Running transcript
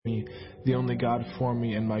the only God for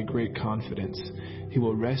me and my great confidence. He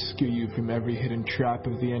will rescue you from every hidden trap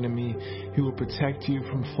of the enemy. He will protect you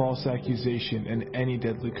from false accusation and any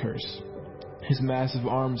deadly curse. His massive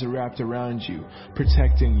arms are wrapped around you,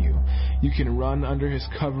 protecting you. You can run under his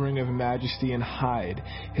covering of majesty and hide.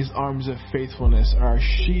 His arms of faithfulness are a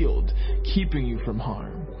shield, keeping you from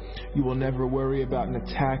harm. You will never worry about an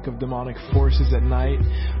attack of demonic forces at night,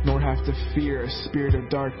 nor have to fear a spirit of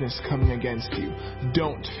darkness coming against you.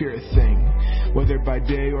 Don't fear a thing. Whether by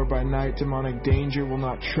day or by night, demonic danger will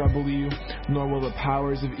not trouble you, nor will the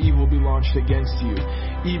powers of evil be launched against you.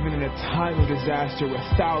 Even in a time of disaster with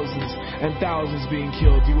thousands and thousands being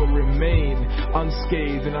killed, you will remain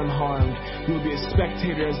unscathed and unharmed. You will be a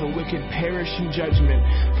spectator as the wicked perish in judgment,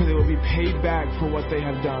 for they will be paid back for what they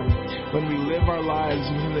have done. When we live our lives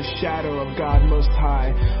within the shadow of God Most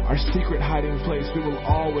High, our secret hiding place, we will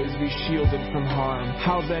always be shielded from harm.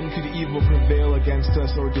 How then could evil prevail against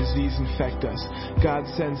us or disease infect us? God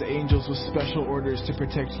sends angels with special orders to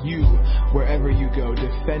protect you wherever you go,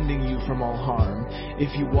 defending you from all harm.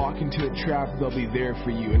 If you walk into a trap, they'll be there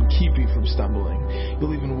for you and keep you from stumbling.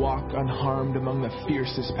 You'll even walk unharmed among the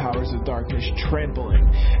fiercest powers of darkness, trampling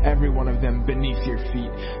every one of them beneath your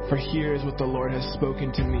feet. For here is what the Lord has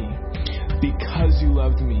spoken to me. Because you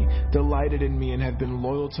loved me, delighted in me, and have been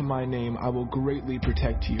loyal to my name, I will greatly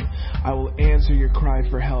protect you. I will answer your cry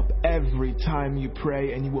for help every time you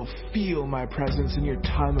pray, and you will feel my presence in your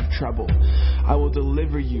time of trouble. I will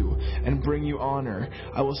deliver you and bring you honor.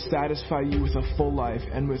 I will satisfy you with a full life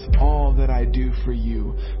and with all that I do for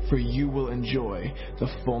you will enjoy the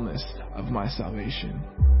fullness of my salvation.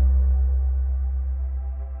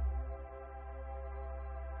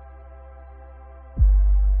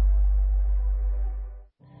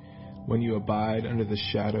 When you abide under the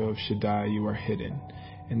shadow of Shaddai, you are hidden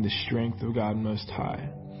in the strength of God Most High.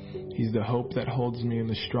 He's the hope that holds me and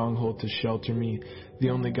the stronghold to shelter me, the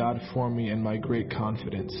only God for me and my great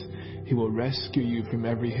confidence. He will rescue you from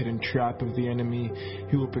every hidden trap of the enemy.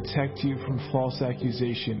 He will protect you from false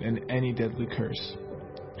accusation and any deadly curse.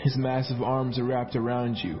 His massive arms are wrapped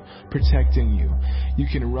around you, protecting you. You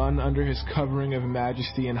can run under his covering of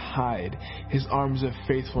majesty and hide. His arms of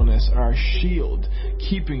faithfulness are a shield,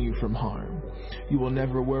 keeping you from harm. You will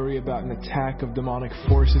never worry about an attack of demonic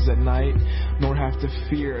forces at night, nor have to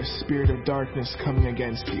fear a spirit of darkness coming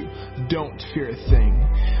against you. Don't fear a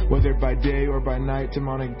thing. Whether by day or by night,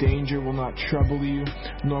 demonic danger will not trouble you,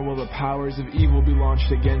 nor will the powers of evil be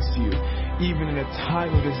launched against you. Even in a time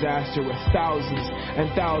of disaster with thousands and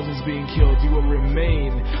thousands being killed, you will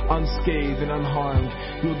remain unscathed and unharmed.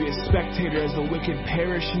 You will be a spectator as the wicked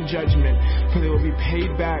perish in judgment, for they will be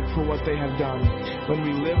paid back for what they have done. When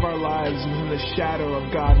we live our lives within the shadow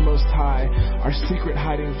of God Most High, our secret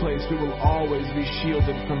hiding place, we will always be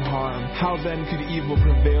shielded from harm. How then could evil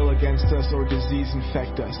prevail against us or disease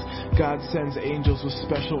infect us? God sends angels with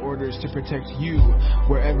special orders to protect you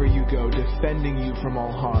wherever you go, defending you from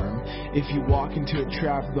all harm. If you walk into a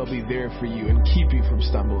trap, they'll be there for you and keep you from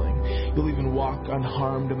stumbling. You'll even walk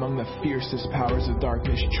unharmed among the fiercest powers of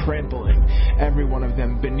darkness, trampling every one of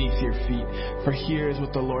them beneath your feet. For here is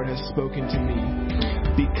what the Lord has spoken to me.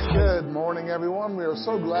 Good morning, everyone. We are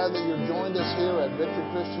so glad that you've joined us here at Victory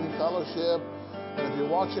Christian Fellowship. And if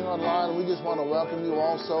you're watching online, we just want to welcome you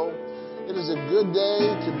also. It is a good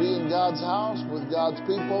day to be in God's house with God's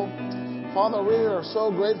people. Father, we are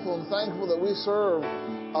so grateful and thankful that we serve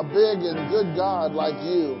a big and good God like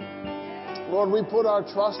you. Lord, we put our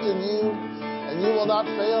trust in you, and you will not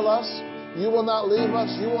fail us. You will not leave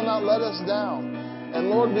us. You will not let us down.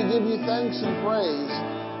 And Lord, we give you thanks and praise.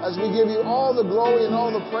 As we give you all the glory and all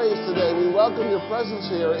the praise today, we welcome your presence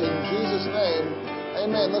here in Jesus' name.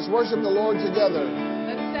 Amen. Let's worship the Lord together.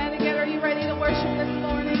 Let's stand together. Are you ready to worship this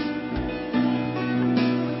morning?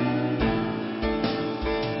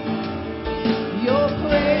 Your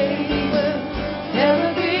praise will never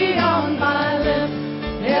be on my lips,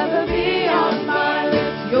 never be on my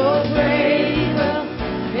lips. Your praise will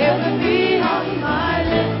never be on my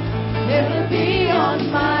lips, never be on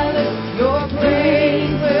my lips. Your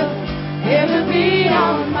praise will never be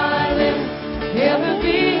on my lips, never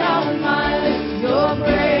be on my lips. Your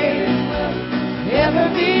praise will never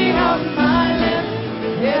be on my lips,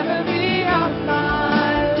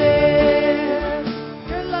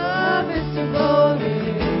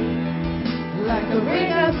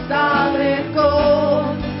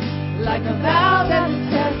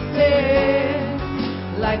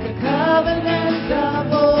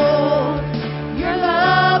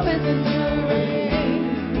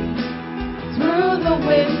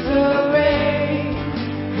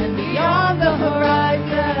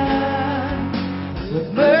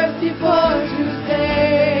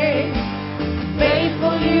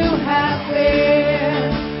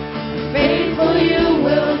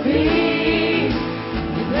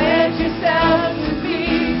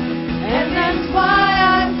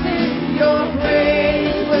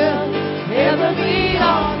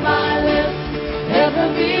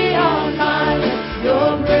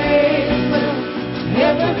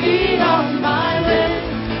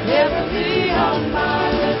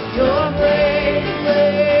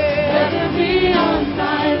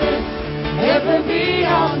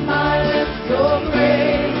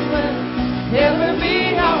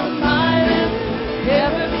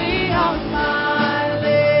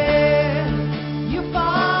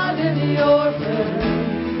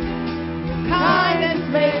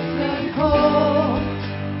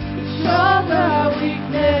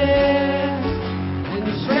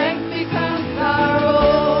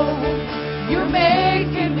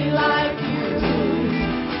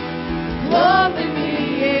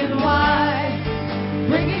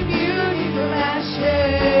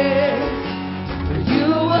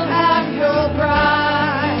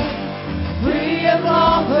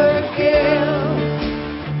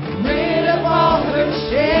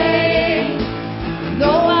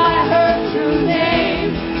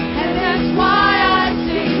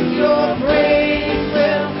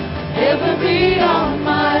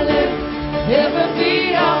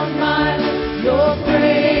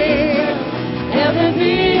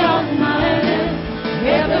 be on my lips,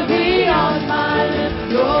 ever be on my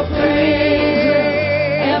lips. Your praise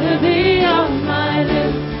ever be on my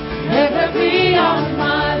lips, ever be on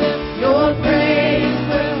my lips. Your praise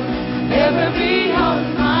will ever be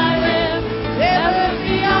on my lips, ever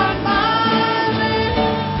be on my lips.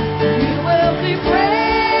 You will be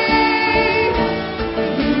praised,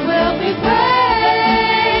 you will be praised.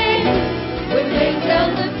 With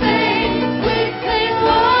angels and saints we sing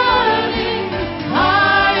worthy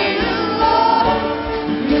are you, Lord.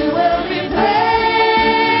 You will be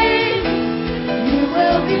praised, you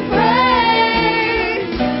will be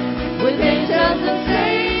praised. With angels and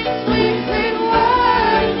saints we sing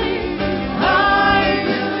worthy are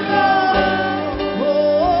you, Lord.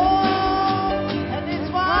 Oh, and it's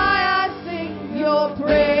why I sing your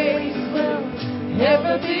praise will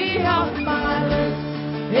ever be on my lips,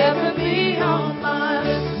 ever be on my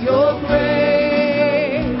lips. Your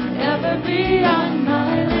praise ever be on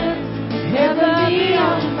my lips, ever be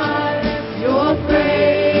on my lips. Your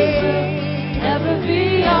praise ever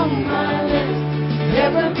be on my lips,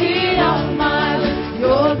 ever be on my lips.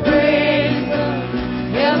 Your praise will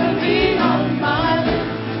ever be on my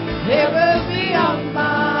lips, ever be on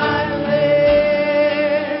my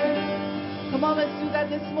lips. Come on, let's do that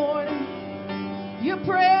this morning. Your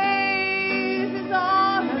praise is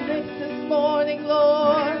on our lips this morning,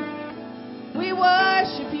 Lord. We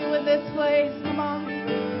worship you in this place. Come on.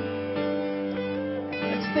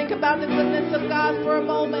 Let's think about the goodness of God for a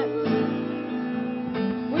moment.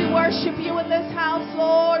 We worship you in this house,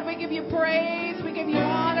 Lord. We give you praise. We give you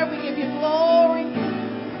honor. We give you glory.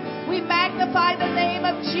 We magnify the name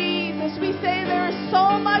of Jesus. We say there is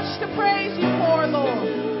so much to praise you for, Lord.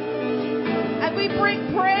 And we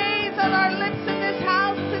bring praise on our lips in this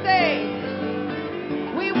house today.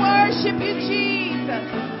 We worship you, Jesus.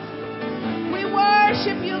 We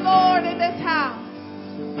worship you, Lord, in this house.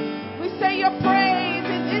 We say your praise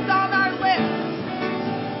is on our lips.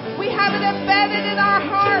 We have it embedded in our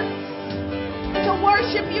hearts to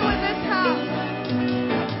worship you in this house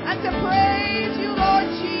and to praise you, Lord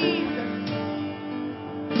Jesus.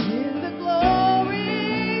 In the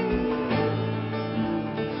glory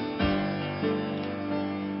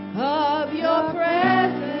of your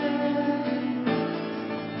presence,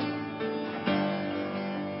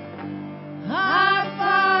 I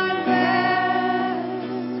find rest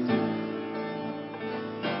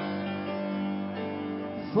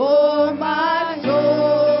for my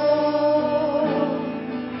soul.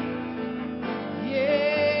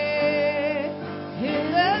 Yeah, in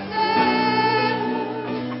the depths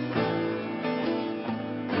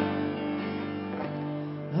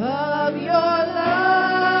of your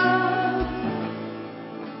love.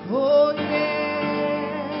 Oh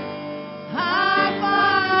yeah, I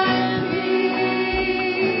find peace,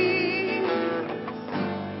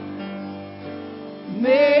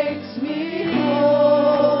 makes me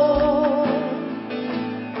whole.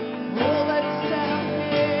 Oh, let's stand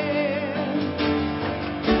here.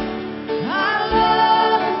 I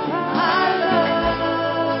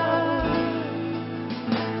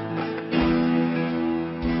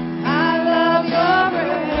love your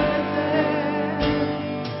presence.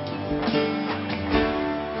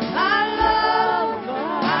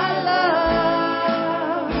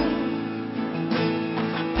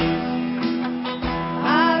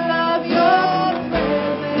 I love your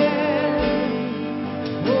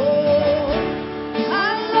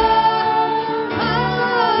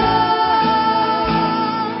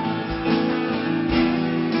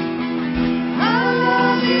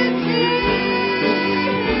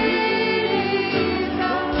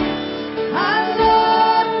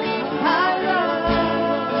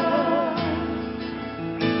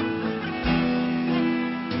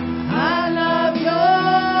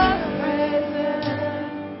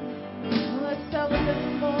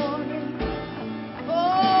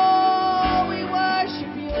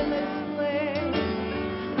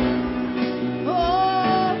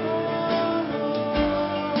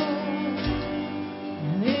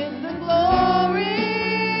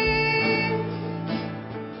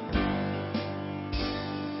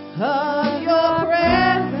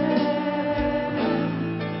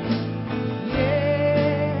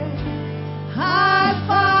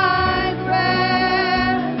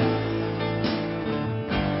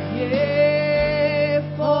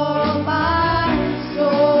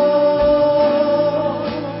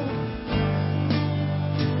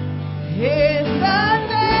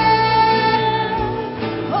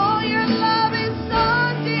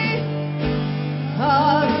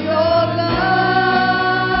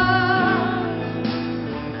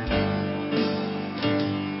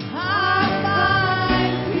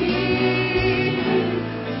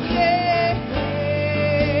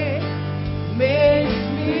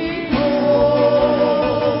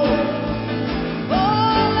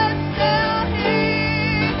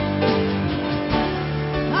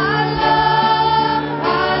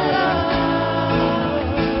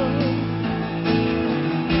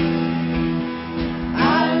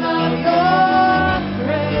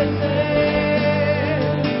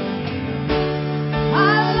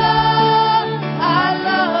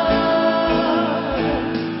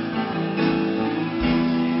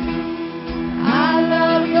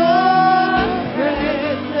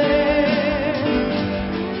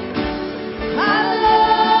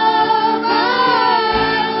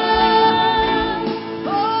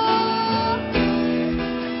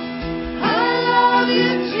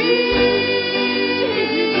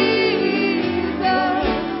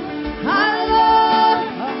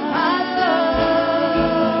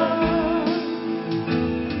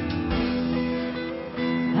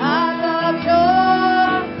love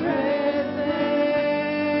your presence.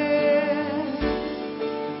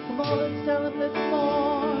 Come on, let's tell him this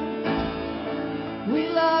morning. We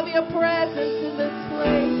love your presence in this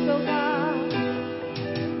place, oh God.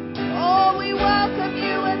 Oh, we welcome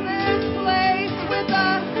you in this place with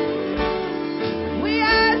us. We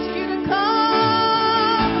ask you to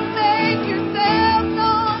come and make yourself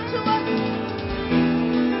known to us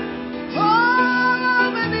all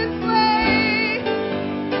over this place.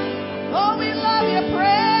 Oh, we love your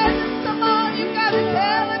presence. Come on, you got to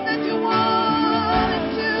tell him that you want him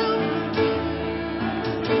to.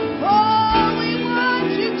 Oh, we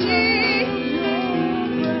want you, Jesus.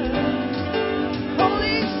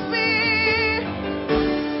 Holy Spirit,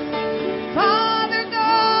 Father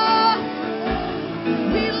God,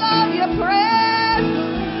 we love your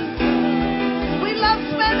presence. We love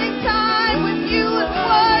spending time with you and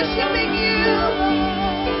worshiping you.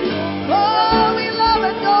 Oh, we love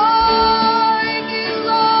adoring you,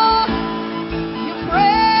 Lord. Your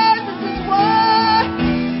presence is worth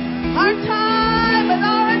our time and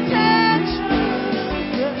our attention.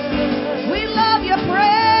 We love your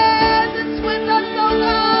presence with us, oh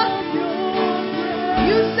God.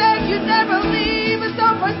 You said you'd never leave us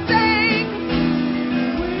or forsake us.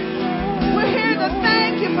 We're here to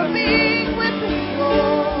thank you for being with us,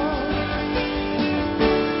 Lord.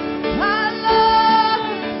 I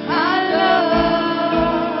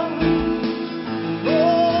love,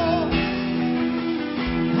 oh,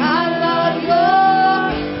 I love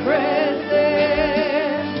your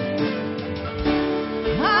presence.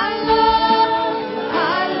 I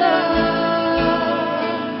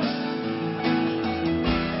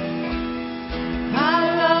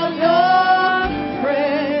love your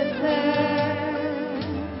presence.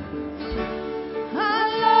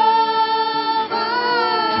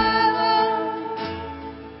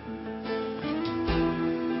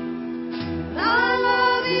 I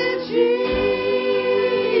love you, Jesus.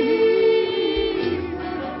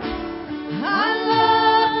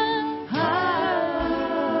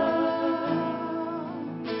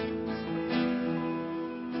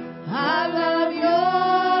 I love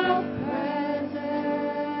your presence.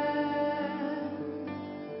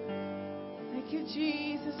 Thank you,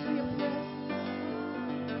 Jesus, for your presence.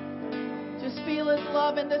 Just feel his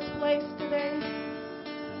love in this place today.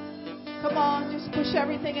 Come on, just push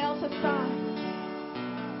everything else aside.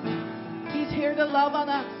 He's here to love on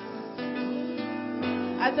us.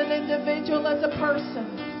 As an individual, as a person.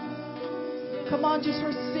 Come on, just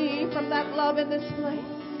receive from that love in this place.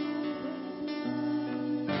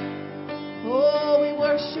 Oh, we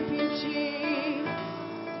worship you, Jesus.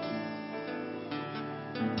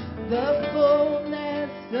 The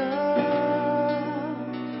fullness of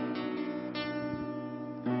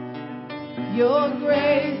your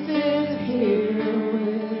grace is here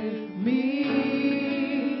with me.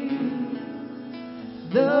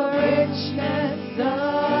 The richness of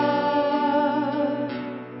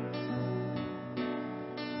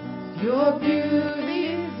your beauty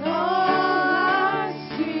is all I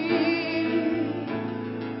see.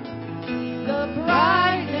 The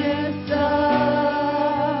brightness of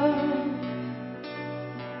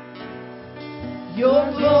your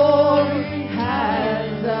glory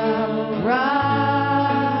has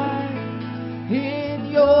arrived in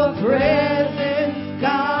your presence,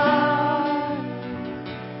 God.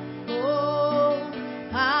 Oh,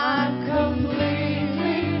 I'm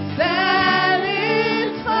completely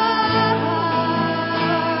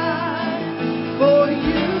satisfied. For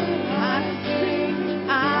you I sing,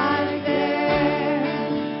 I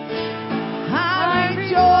dance. I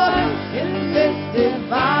rejoice in this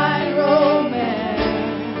divine romance.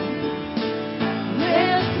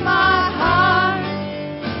 Lift my heart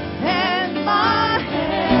and my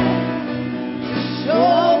hands.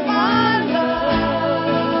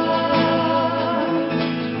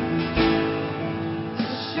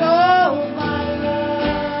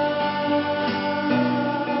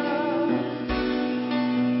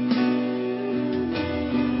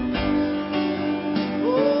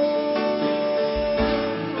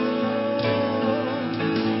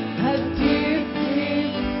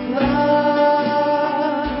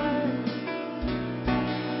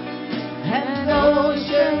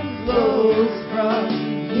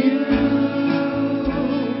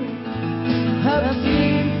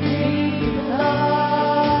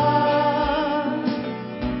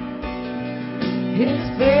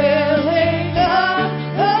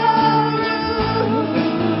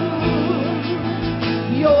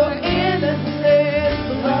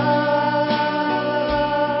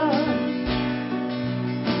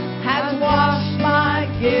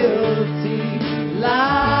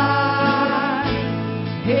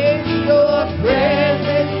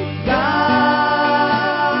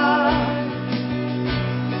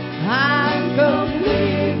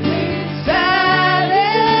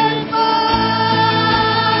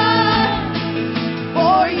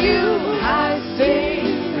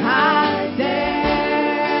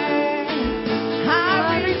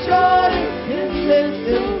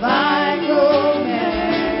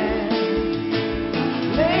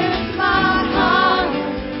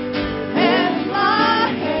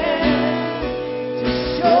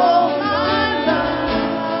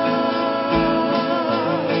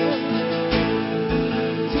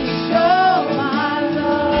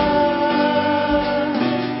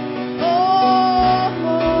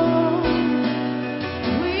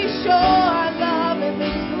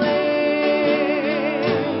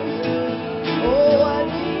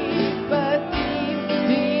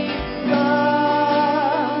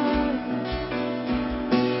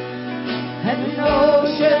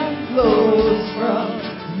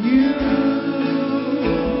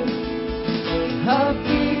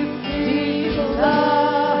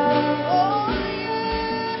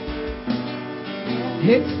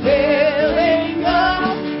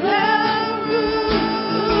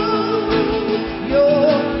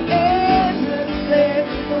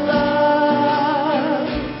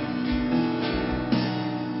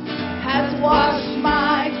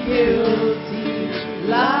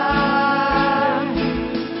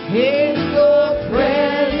 in your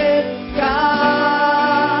presence,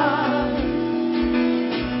 God.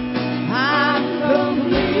 I'm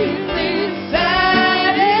completely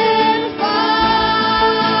satisfied.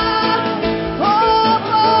 Oh,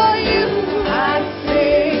 for you I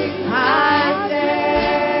sing, I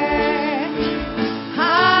dance.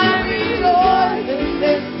 I rejoice in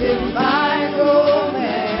this divine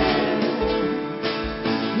romance.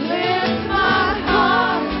 Lift my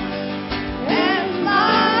heart and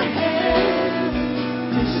my hands.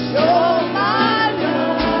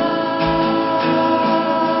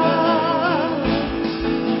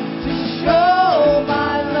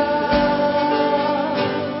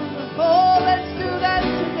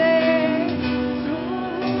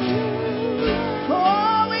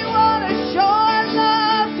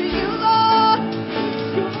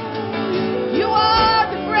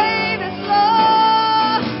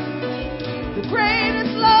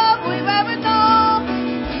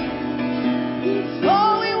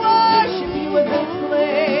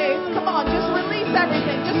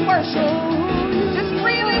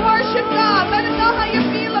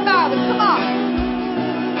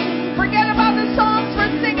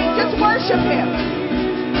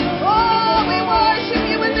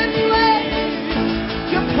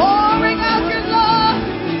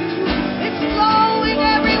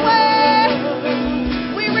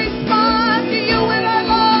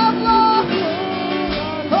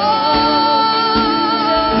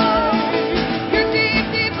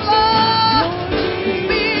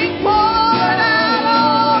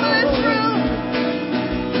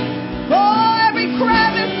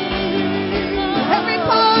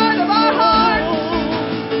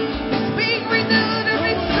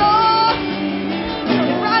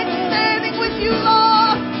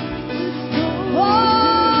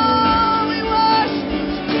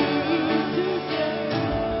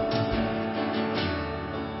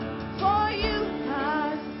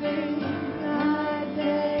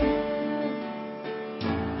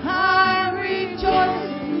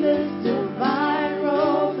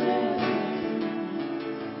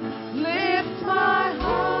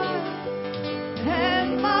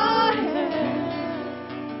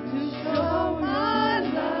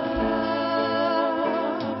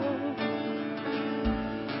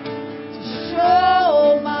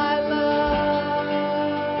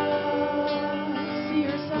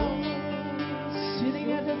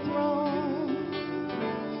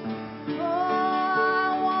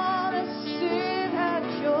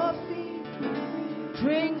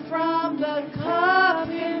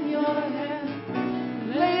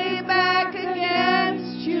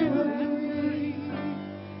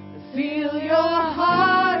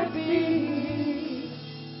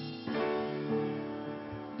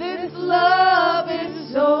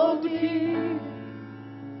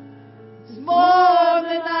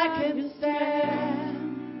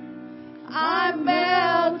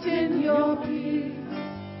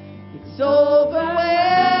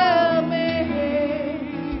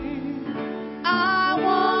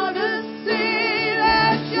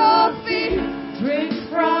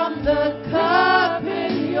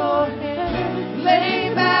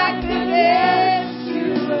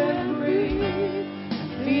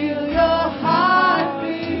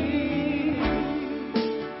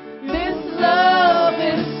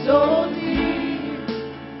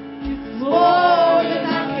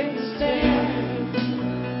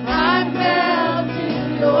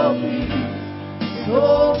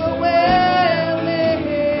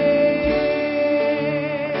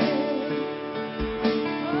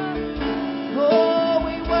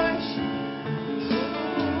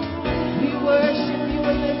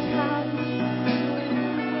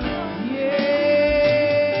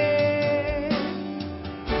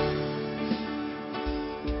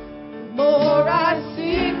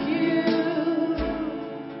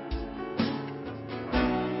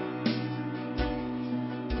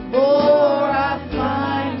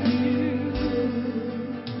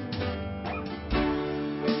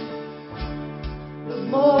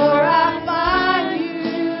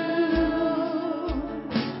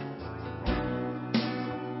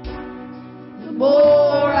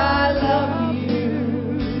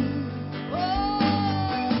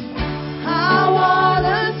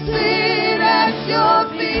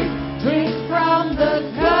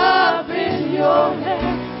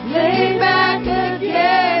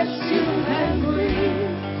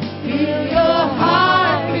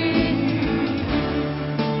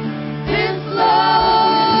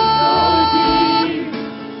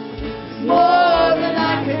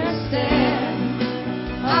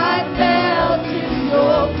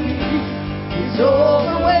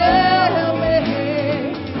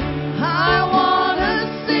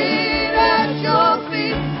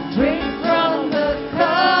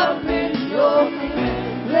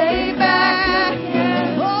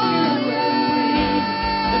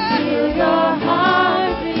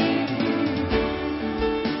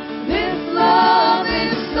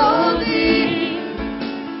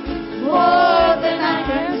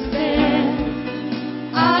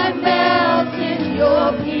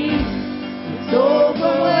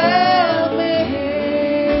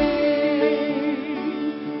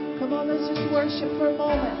 worship for a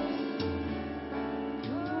moment.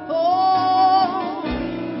 Oh,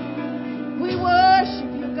 we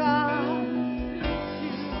worship you, God.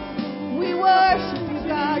 We worship you,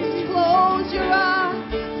 God. Just close your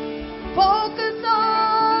eyes. Focus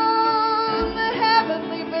on the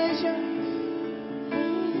heavenly vision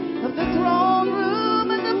of the throne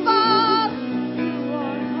room and the Father.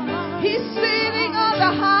 He's sitting on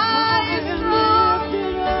the highest throne.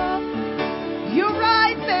 You're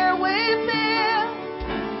right there with him.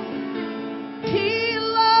 He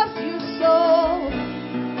loves you so.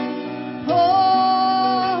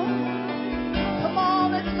 Oh, come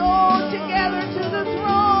on, let's go together to the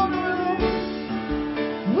throne room.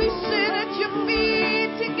 We sit at your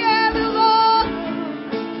feet together, Lord.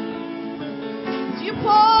 As you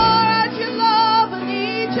pour out your love on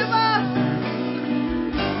each of us,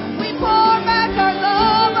 we pour back our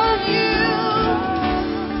love on you.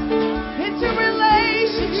 It's a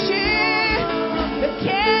relationship that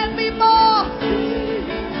can't be bought.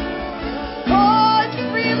 Oh, it's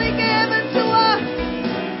freely given to us.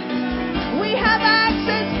 We have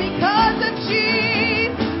access because of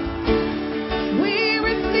Jesus. We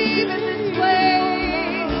receive in this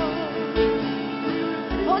place.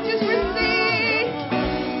 Oh, just receive.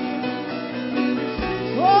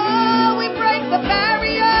 Oh, we break the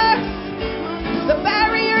barriers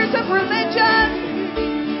of religion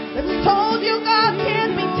that's told you God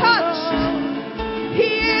can't be touched.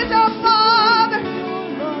 He is our Father.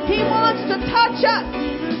 He wants to touch us.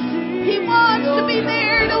 He wants to be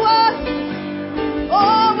near to us.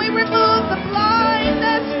 Oh, we remove the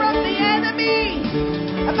blindness from the enemy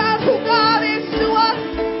about who God is to us.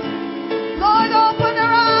 Lord, open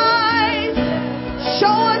our eyes.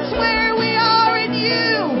 Show us where we are in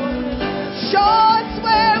you. Show us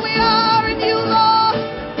where we are in you, Lord.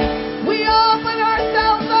 We open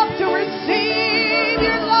ourselves up to receive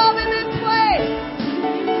your love in this place.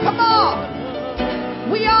 Come on.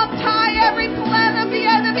 We untie every plan of the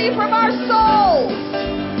enemy from our souls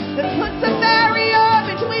that puts a barrier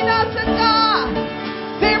between us and God.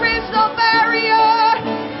 There is no barrier.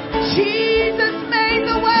 Jesus made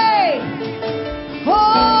the way.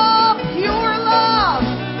 Oh, pure love.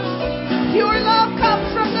 Pure love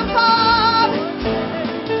comes from the Father.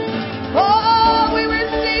 Oh, we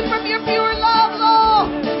receive from your pure love,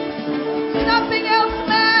 Lord. Nothing else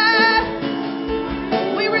matters.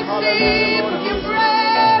 We receive from your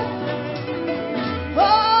breath.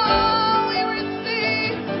 Oh, we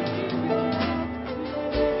receive.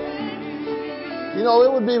 You know,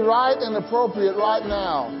 it would be right and appropriate right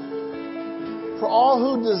now for all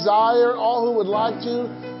who desire, all who would like to,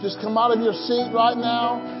 just come out of your seat right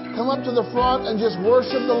now, come up to the front and just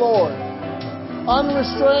worship the Lord.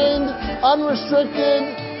 Unrestrained,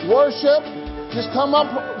 unrestricted worship. Just come up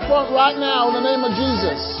front right now in the name of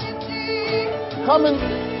Jesus. Come and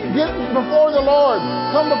get before the Lord.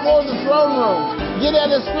 Come before the throne room. Get at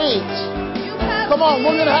His feet. Come on,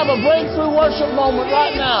 we're going to have a breakthrough worship moment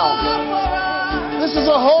right now. This is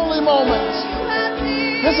a holy moment.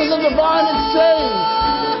 This is a divine exchange.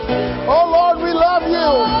 Oh Lord, we love you.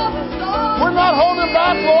 We're not holding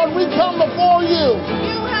back, Lord. We come before you.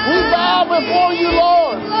 We bow before you,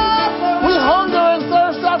 Lord. We hunger and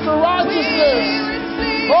thirst after righteousness.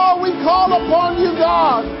 Oh, we call upon you,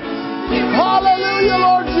 God. Hallelujah,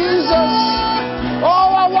 Lord Jesus.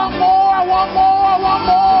 Oh, I want more, I want more, I want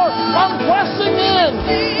more. I'm pressing in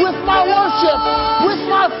with my worship, with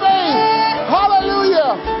my faith.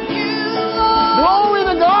 Hallelujah. Glory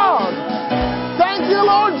to God. Thank you,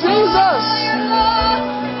 Lord Jesus.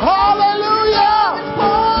 Hallelujah.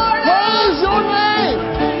 Praise your name.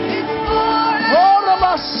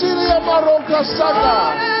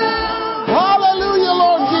 Hallelujah,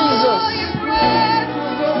 Lord Jesus.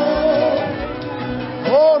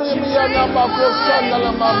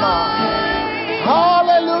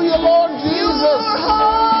 Hallelujah, Lord Jesus.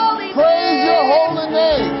 Praise your holy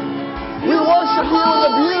name. We worship you in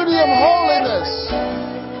the beauty of holiness.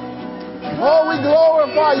 Oh, we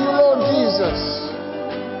glorify you, Lord Jesus.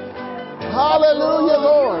 Hallelujah,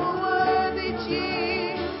 Lord.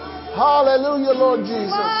 Hallelujah, Lord Jesus.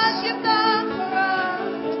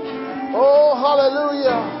 Oh,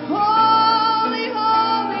 hallelujah.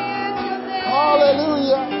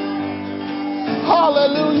 Hallelujah.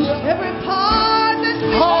 Hallelujah.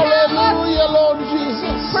 Hallelujah, Lord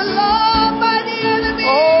Jesus.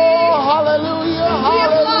 Oh, hallelujah.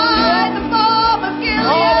 Hallelujah.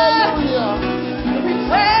 Hallelujah.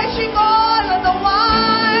 Refreshing oil of the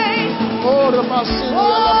wine. Oh,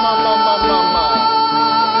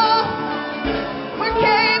 we're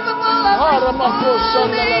capable of Hallelujah.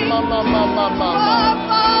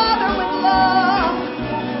 Father with love.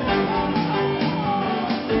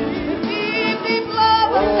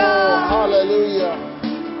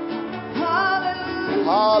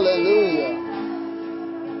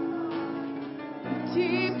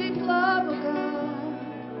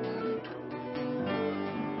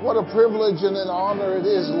 What a privilege and an honor it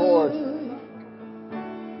is, Lord,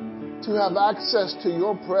 to have access to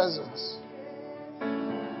your presence.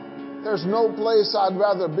 There's no place I'd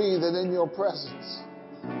rather be than in your presence.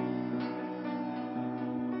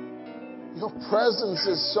 Your presence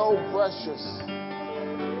is so precious.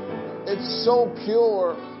 It's so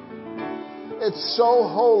pure. It's so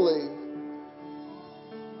holy.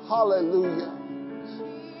 Hallelujah.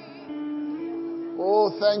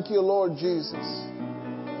 Oh, thank you, Lord Jesus.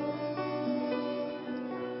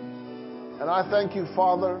 And I thank you,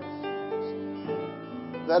 Father,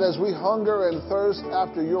 that as we hunger and thirst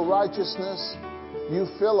after your righteousness, you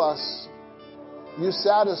fill us, you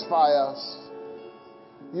satisfy us,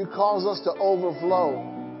 you cause us to overflow.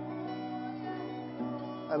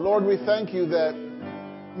 And Lord, we thank you that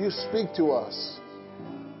you speak to us.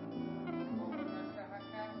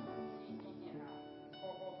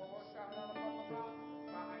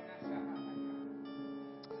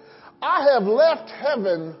 I have left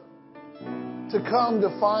heaven to come to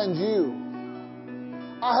find you.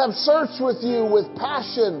 I have searched with you with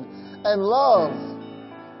passion and love,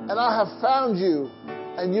 and I have found you,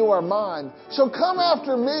 and you are mine. So come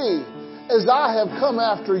after me as I have come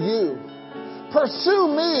after you.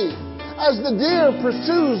 Pursue me as the deer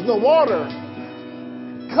pursues the water.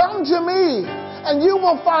 Come to me, and you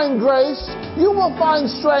will find grace, you will find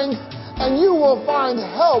strength, and you will find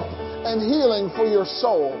help and healing for your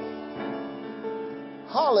soul.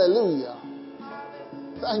 Hallelujah.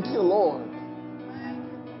 Thank you, Lord.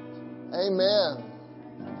 Amen.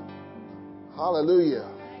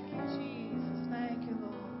 Hallelujah. Thank you, Jesus. Thank you,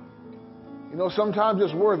 Lord. You know, sometimes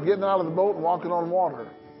it's worth getting out of the boat and walking on water.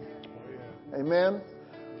 Amen.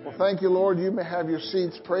 Well, thank you, Lord. You may have your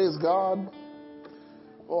seats. Praise God.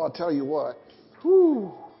 Oh, I'll tell you what.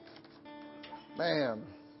 Whew. Man.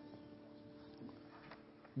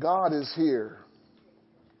 God is here,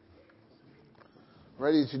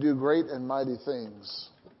 ready to do great and mighty things.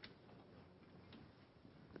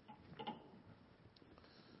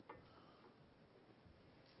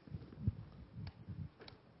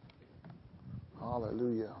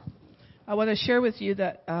 Hallelujah. I want to share with you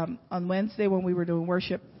that on Wednesday when we were doing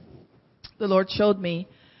worship, the Lord showed me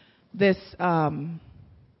this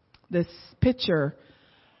this picture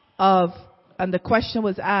of, and the question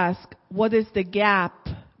was asked, what is the gap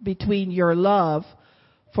between your love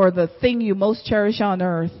for the thing you most cherish on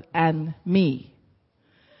earth and me?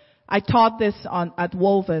 I taught this at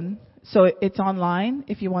Woven, so it's online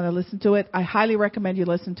if you want to listen to it. I highly recommend you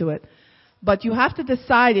listen to it. But you have to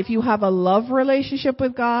decide if you have a love relationship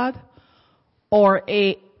with God or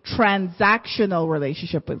a transactional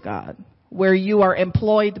relationship with God, where you are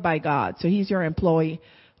employed by God. So He's your employee,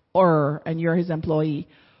 and you're His employee.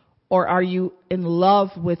 Or are you in love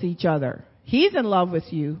with each other? He's in love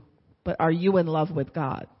with you, but are you in love with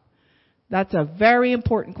God? That's a very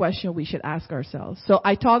important question we should ask ourselves. So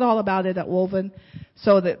I taught all about it at Woven,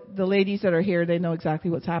 so that the ladies that are here, they know exactly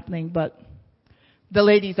what's happening, but the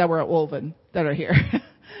ladies that were at Woven that are here.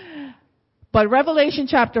 But Revelation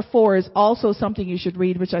chapter 4 is also something you should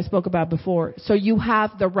read, which I spoke about before. So you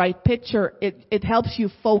have the right picture. It helps you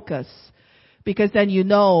focus, because then you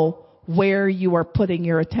know where you are putting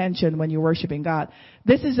your attention when you're worshiping God.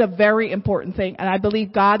 This is a very important thing, and I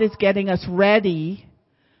believe God is getting us ready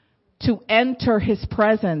to enter His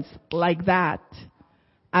presence like that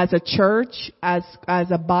as a church, as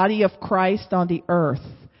a body of Christ on the earth.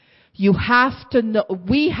 You have to know,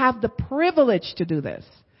 we have the privilege to do this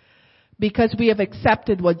because we have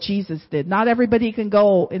accepted what Jesus did. Not everybody can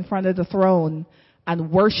go in front of the throne and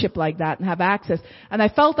worship like that and have access. And I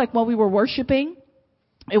felt like when we were worshiping,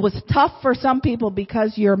 it was tough for some people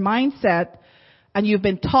because your mindset, and you've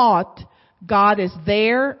been taught, God is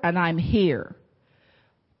there and I'm here.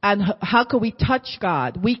 And how can we touch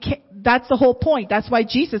God? We can't, that's the whole point. That's why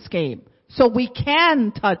Jesus came. So we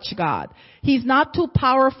can touch God. He's not too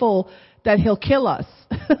powerful that He'll kill us.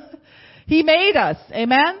 He made us.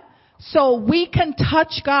 Amen? So we can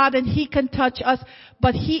touch God and He can touch us.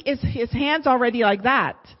 But His hand's already like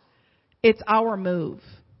that. It's our move.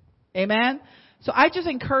 Amen? So I just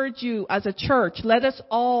encourage you as a church, let us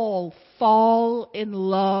all fall in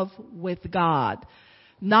love with God.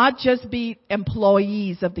 Not just be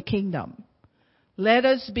employees of the kingdom. Let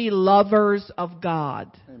us be lovers of God.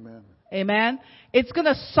 Amen. Amen. It's going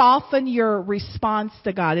to soften your response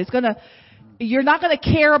to God. You're not going to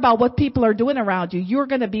care about what people are doing around you. You're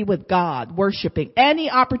going to be with God, worshiping. Any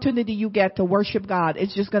opportunity you get to worship God,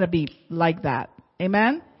 it's just going to be like that.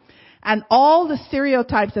 Amen. And all the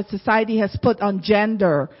stereotypes that society has put on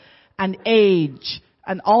gender and age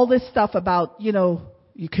and all this stuff about,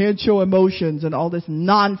 you can't show emotions and all this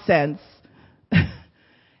nonsense.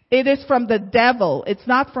 It is from the devil. It's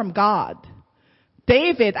not from God.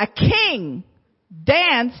 David, a king,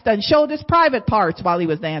 danced and showed his private parts while he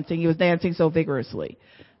was dancing. He was dancing so vigorously.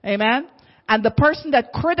 Amen? And the person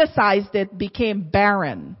that criticized it became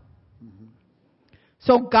barren.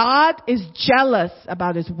 So God is jealous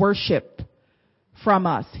about his worship from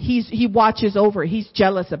us. He watches over. He's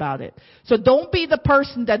jealous about it. So don't be the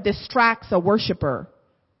person that distracts a worshiper.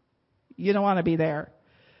 You don't want to be there.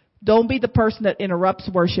 Don't be the person that interrupts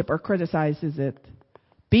worship or criticizes it.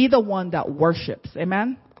 Be the one that worships.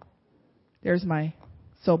 Amen? There's my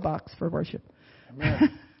soapbox for worship.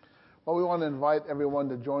 Amen. Well, we want to invite everyone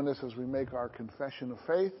to join us as we make our confession of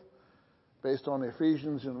faith based on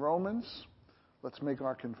Ephesians and Romans. Let's make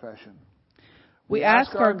our confession. We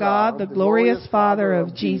ask our God, the glorious Father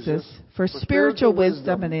of Jesus, for spiritual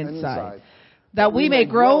wisdom and insight, that we may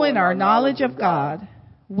grow in our knowledge of God.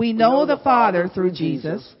 We know the Father through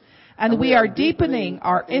Jesus, and we are deepening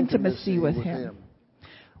our intimacy with him.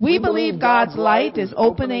 We believe God's light is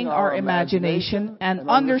opening our imagination and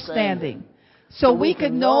understanding, so we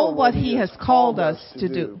can know what he has called us to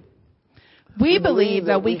do. We believe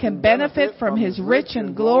that we can benefit from his rich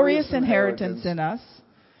and glorious inheritance in us,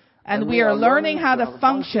 and we are learning how to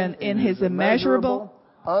function in his immeasurable,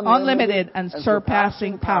 unlimited, and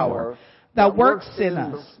surpassing power that works in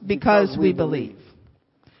us because we believe.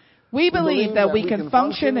 We believe that we can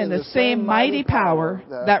function in the same mighty power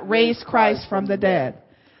that raised Christ from the dead,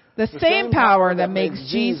 the same power that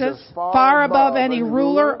makes Jesus far above any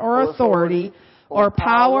ruler or authority or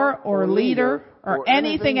power or leader or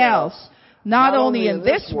anything else, not only in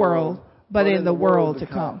this world, but in the world to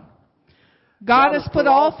come. God has put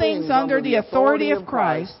all things under the authority of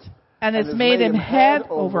Christ and has made him head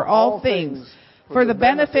over all things for the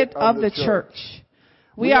benefit of the church.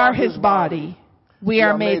 We are his body. We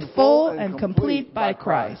are made full and complete by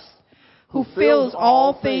Christ, who fills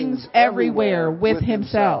all things everywhere with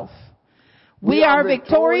himself. We are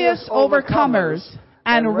victorious overcomers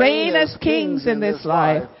and reign as kings in this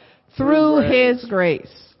life through his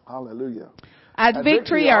grace. Hallelujah. At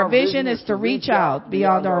Victory, our vision is to reach out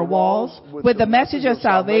beyond our walls with the message of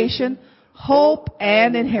salvation, hope,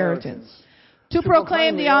 and inheritance, to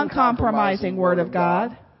proclaim the uncompromising Word of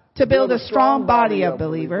God, to build a strong body of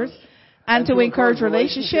believers, and to encourage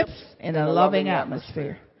relationships in a loving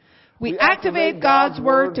atmosphere. We activate God's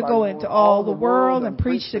Word to go into all the world and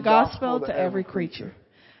preach the gospel to every creature.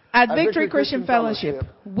 At Victory Christian Fellowship,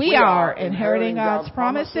 we are inheriting God's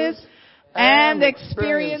promises and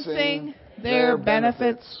experiencing their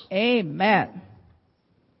benefits. Amen.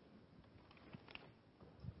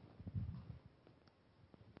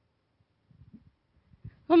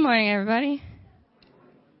 Good morning, everybody.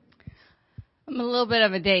 I'm a little bit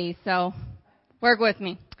of a daze, so work with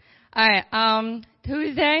me. All right,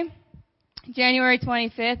 Tuesday, January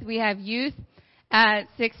 25th, we have youth at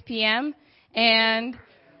 6 p.m., and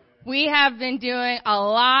we have been doing a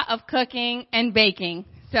lot of cooking and baking.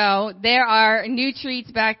 So there are new treats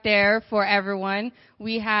back there for everyone.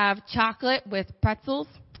 We have chocolate with pretzels,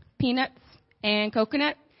 peanuts, and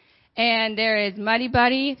coconut. And there is Muddy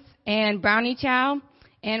Buddies and Brownie Chow.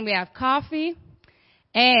 And we have coffee.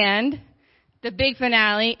 And the big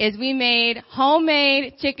finale is we made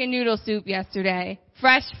homemade chicken noodle soup yesterday,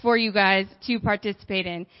 fresh for you guys to participate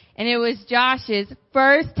in. And it was Josh's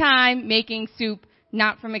first time making soup,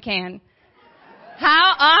 not from a can.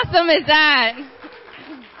 How awesome is that?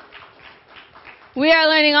 We are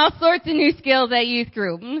learning all sorts of new skills at youth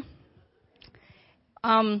group.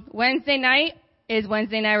 Wednesday night is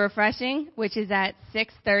Wednesday Night Refreshing, which is at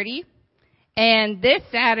 6:30. And this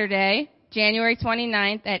Saturday, January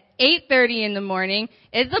 29th at 8:30 in the morning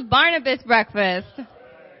is the Barnabas Breakfast.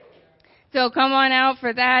 So come on out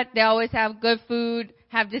for that. They always have good food,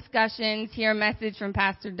 have discussions, hear a message from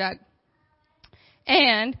Pastor Doug.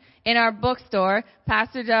 And in our bookstore,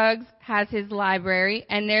 Pastor Doug has his library,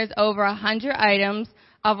 and there's over 100 items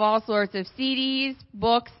of all sorts of CDs,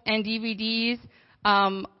 books, and DVDs.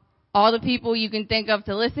 All the people you can think of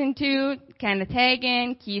to listen to, Kenneth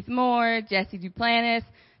Hagin, Keith Moore, Jesse Duplantis,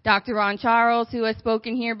 Dr. Ron Charles, who has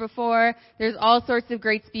spoken here before. There's all sorts of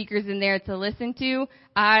great speakers in there to listen to.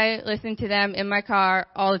 I listen to them in my car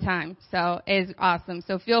all the time, so it's awesome.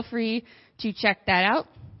 So feel free to check that out.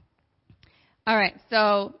 All right,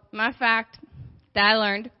 so my fact that I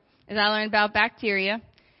learned is I learned about bacteria.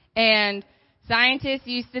 And scientists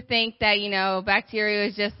used to think that, bacteria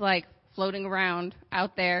was just like floating around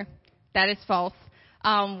out there. That is false.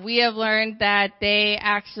 We have learned that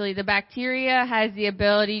the bacteria has the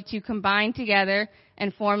ability to combine together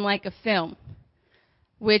and form like a film.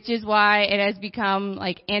 which is why it has become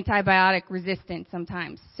like antibiotic resistant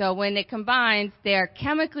sometimes. So when it combines, they are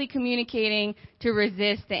chemically communicating to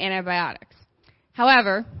resist the antibiotics.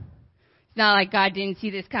 However, it's not like God didn't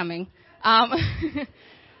see this coming.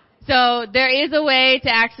 So there is a way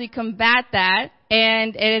to actually combat that,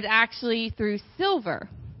 and it is actually through silver.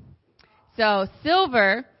 So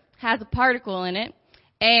silver has a particle in it,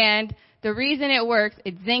 and the reason it works,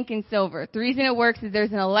 it's zinc and silver. The reason it works is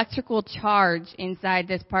there's an electrical charge inside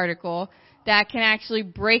this particle that can actually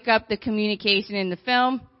break up the communication in the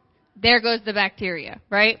film. There goes the bacteria,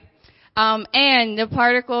 right? And the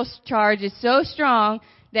particle charge is so strong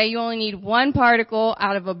that you only need one particle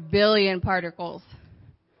out of a billion particles.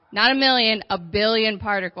 Not a million, a billion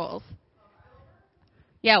particles.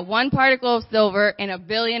 Yeah, one particle of silver and a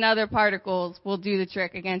billion other particles will do the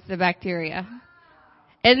trick against the bacteria.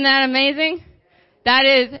 Isn't that amazing? That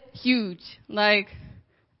is huge. Like,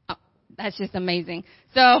 oh, that's just amazing.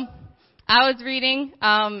 So, I was reading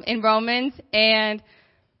in Romans, and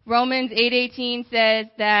Romans 8:18 says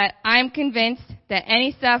that I'm convinced that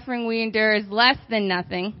any suffering we endure is less than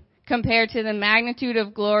nothing compared to the magnitude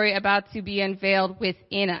of glory about to be unveiled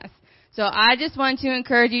within us. So I just want to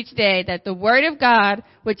encourage you today that the Word of God,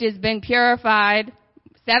 which has been purified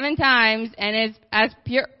 7 times and is as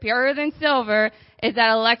purer than silver, is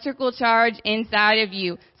that electrical charge inside of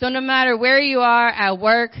you. So no matter where you are, at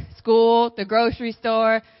work, school, the grocery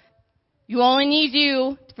store, you only need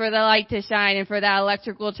you for the light to shine and for that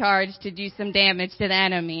electrical charge to do some damage to the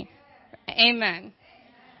enemy. Amen.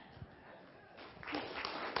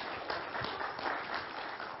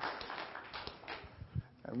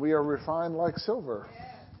 And we are refined like silver.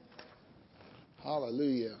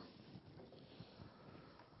 Hallelujah.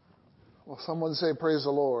 Well, someone say, praise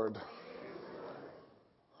the Lord.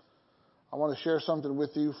 I want to share something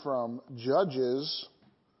with you from Judges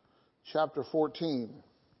chapter 14.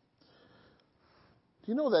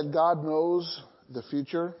 Do you know that God knows the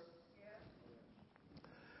future?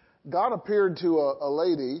 God appeared to a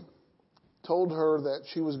lady, told her that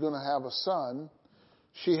she was going to have a son.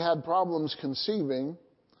 She had problems conceiving,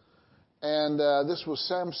 and this was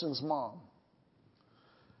Samson's mom.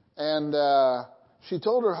 And she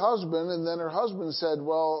told her husband, and then her husband said,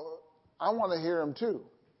 well, I want to hear him too.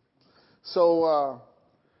 So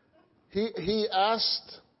he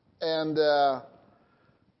asked, and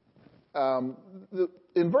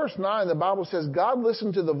in verse 9, the Bible says, God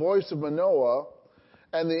listened to the voice of Manoah,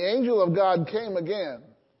 and the angel of God came again.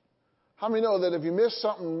 How many know that if you miss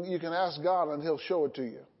something, you can ask God and He'll show it to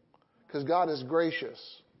you? Because God is gracious,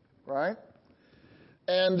 right?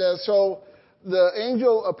 And so the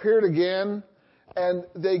angel appeared again, and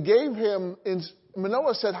they gave him,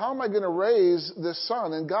 Manoah said, how am I going to raise this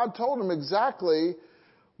son? And God told him exactly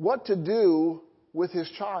what to do with his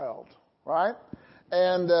child, right?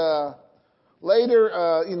 And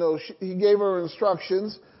later, he gave her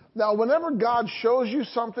instructions. Now, whenever God shows you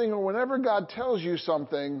something or whenever God tells you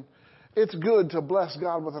something, it's good to bless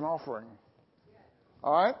God with an offering.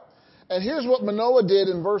 All right? And here's what Manoah did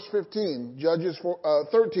in verse 15, Judges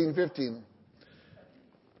 13:15.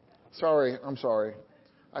 I'm sorry.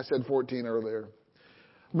 I said 14 earlier.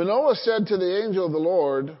 Manoah said to the angel of the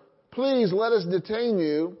Lord, please let us detain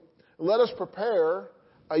you. Let us prepare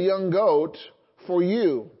a young goat for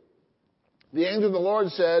you. The angel of the Lord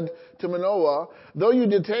said to Manoah, though you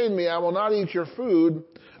detain me, I will not eat your food,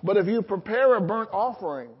 but if you prepare a burnt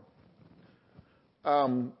offering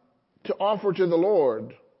to offer to the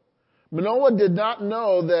Lord. Manoah did not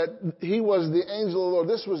know that he was the angel of the Lord.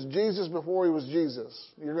 This was Jesus before he was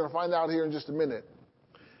Jesus. You're going to find out here in just a minute.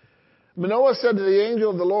 Manoah said to the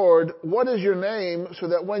angel of the Lord, what is your name, so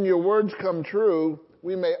that when your words come true,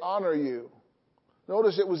 we may honor you?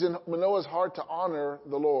 Notice it was in Manoah's heart to honor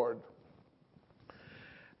the Lord.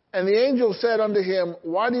 And the angel said unto him,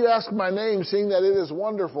 why do you ask my name, seeing that it is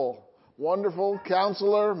wonderful? Wonderful,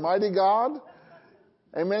 Counselor, Mighty God.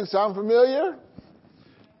 Amen. Sound familiar?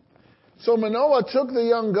 So Manoah took the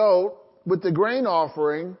young goat with the grain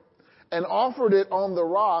offering and offered it on the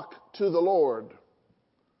rock to the Lord.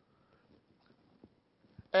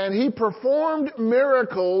 And he performed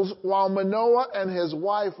miracles while Manoah and his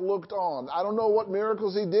wife looked on. I don't know what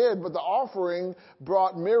miracles he did, but the offering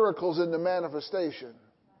brought miracles into manifestation.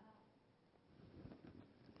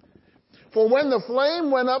 For when the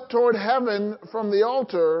flame went up toward heaven from the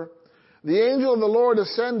altar, the angel of the Lord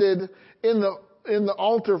ascended in the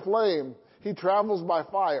altar flame. He travels by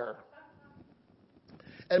fire.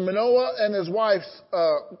 And Manoah and his wife,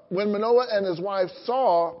 when Manoah and his wife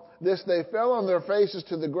saw this, they fell on their faces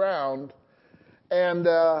to the ground. And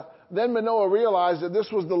then Manoah realized that this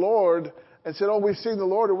was the Lord and said, oh, we've seen the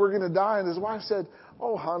Lord and we're going to die. And his wife said,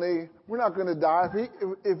 Oh, honey, we're not going to die.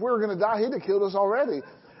 If we were going to die, he'd have killed us already.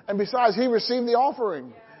 And besides, he received the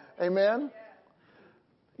offering. Amen?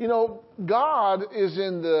 You know, God is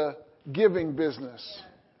in the giving business.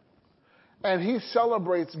 And he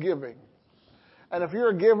celebrates giving. And if you're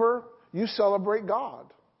a giver, you celebrate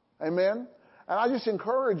God. Amen? And I just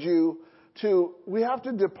encourage you we have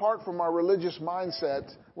to depart from our religious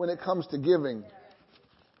mindset when it comes to giving.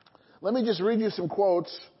 Let me just read you some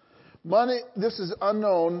quotes. Money, this is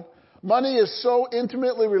unknown. Money is so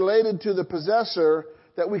intimately related to the possessor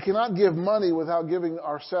that we cannot give money without giving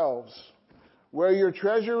ourselves. Where your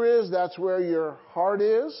treasure is, that's where your heart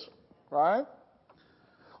is, right?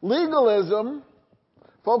 Legalism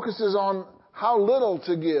focuses on how little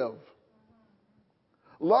to give.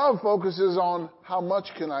 Love focuses on how much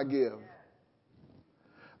can I give.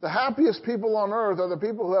 The happiest people on earth are the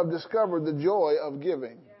people who have discovered the joy of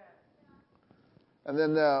giving. And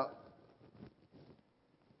then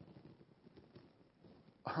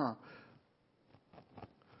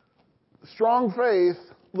strong faith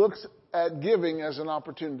looks at giving as an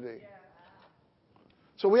opportunity.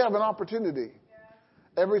 So we have an opportunity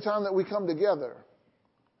every time that we come together.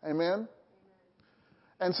 Amen?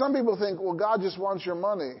 And some people think, well, God just wants your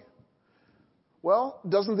money. Well,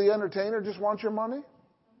 doesn't the entertainer just want your money?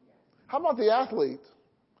 How about the athlete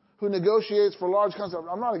who negotiates for large contracts?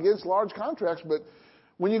 I'm not against large contracts, but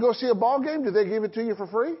when you go see a ball game, do they give it to you for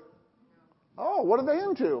free? Oh, what are they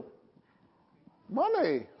into?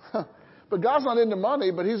 Money. But God's not into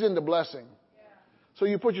money, but he's into blessing. So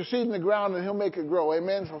you put your seed in the ground and he'll make it grow.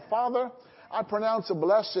 Amen. So Father, I pronounce a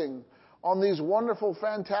blessing on these wonderful,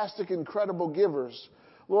 fantastic, incredible givers.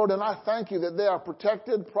 Lord, and I thank you that they are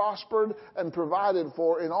protected, prospered, and provided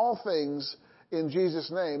for in all things in Jesus'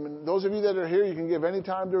 name. And those of you that are here, you can give any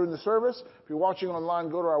time during the service. If you're watching online,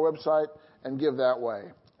 go to our website and give that way.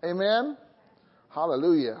 Amen?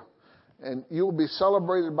 Hallelujah. And you'll be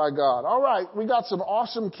celebrated by God. All right, we got some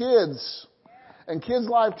awesome kids and Kids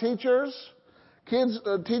Life teachers.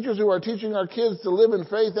 Teachers who are teaching our kids to live in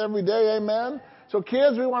faith every day. Amen? So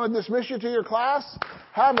kids, we want to dismiss you to your class.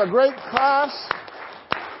 Have a great class.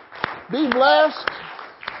 Be blessed.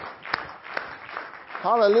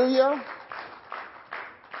 Hallelujah.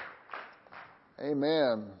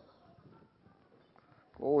 Amen.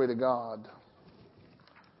 Glory to God.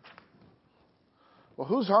 Well,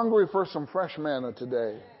 who's hungry for some fresh manna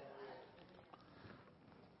today?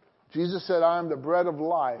 Jesus said, I am the bread of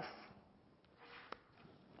life.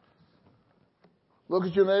 Look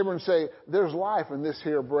at your neighbor and say, there's life in this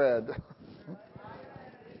here bread.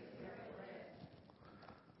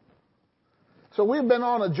 So we've been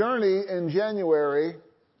on a journey in January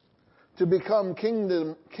to become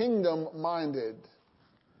kingdom-minded.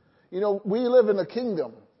 You know, we live in a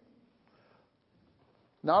kingdom,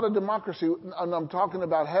 not a democracy, and I'm talking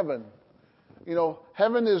about heaven. You know,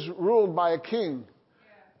 heaven is ruled by a king,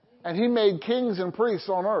 and he made kings and priests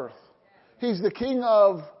on earth. He's the king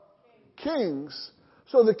of kings.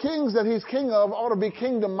 So the kings that he's king of ought to be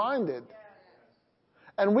kingdom-minded.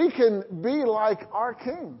 And we can be like our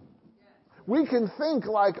king. We can think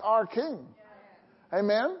like our king.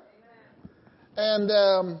 Amen?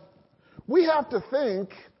 And we have to think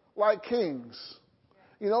like kings.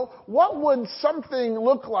 You know, what would something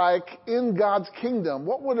look like in God's kingdom?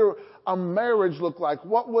 What would a marriage look like?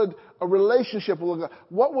 What would a relationship look like?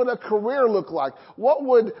 What would a career look like? What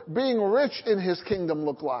would being rich in his kingdom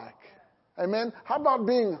look like? Amen? How about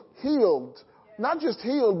being healed? Not just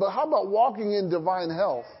healed, but how about walking in divine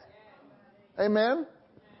health? Amen?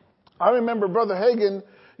 I remember Brother Hagin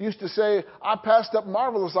used to say, I passed up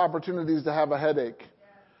marvelous opportunities to have a headache.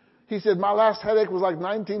 He said, my last headache was like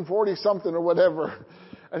 1940 something or whatever.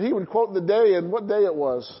 And he would quote the day and what day it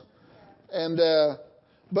was. And,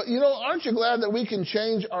 but you know, aren't you glad that we can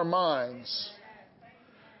change our minds?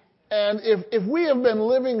 And if we have been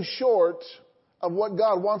living short of what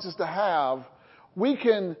God wants us to have, we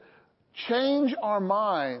can change our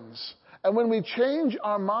minds. And when we change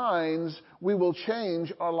our minds, we will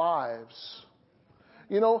change our lives.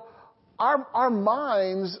 You know, our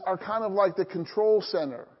minds are kind of like the control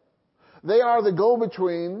center. They are the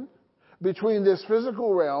go-between between this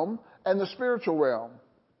physical realm and the spiritual realm.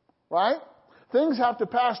 Right? Things have to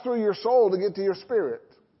pass through your soul to get to your spirit.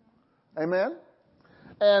 Amen?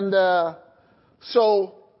 And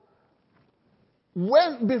so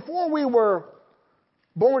before we were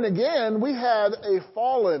born again, we had a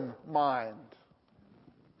fallen mind.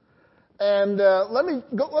 And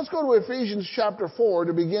let's go to Ephesians chapter 4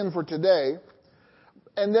 to begin for today.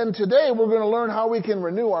 And then today we're going to learn how we can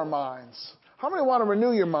renew our minds. How many want to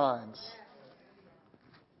renew your minds?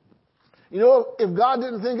 You know, if God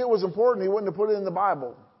didn't think it was important, He wouldn't have put it in the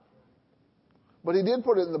Bible. But He did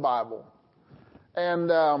put it in the Bible. And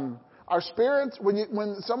our spirits,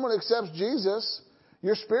 when someone accepts Jesus,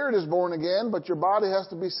 your spirit is born again, but your body has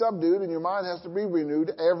to be subdued and your mind has to be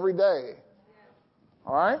renewed every day.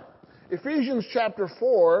 All right? Ephesians chapter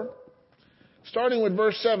 4, starting with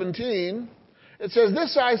verse 17, it says,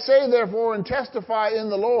 "This I say therefore and testify in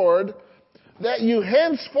the Lord, that you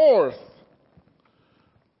henceforth,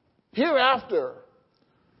 hereafter,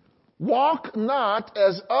 walk not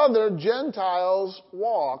as other Gentiles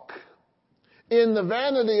walk, in the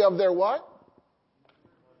vanity of their what?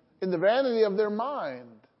 In the vanity of their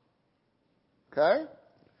mind." Okay?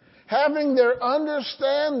 "Having their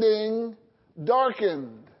understanding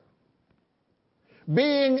darkened,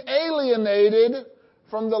 being alienated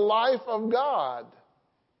from the life of God."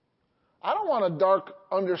 I don't want a dark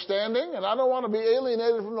understanding, and I don't want to be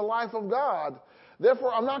alienated from the life of God.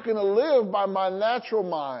 Therefore, I'm not going to live by my natural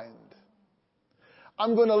mind.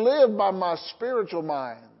 I'm going to live by my spiritual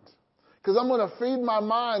mind, because I'm going to feed my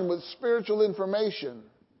mind with spiritual information.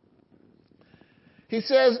 He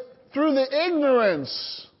says, "Through the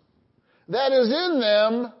ignorance that is in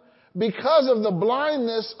them because of the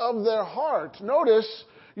blindness of their heart." Notice,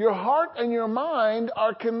 your heart and your mind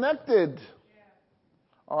are connected.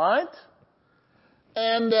 All right?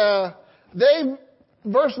 And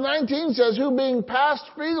verse 19 says, "Who being past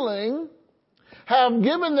feeling have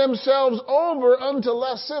given themselves over unto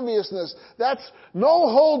lasciviousness." That's no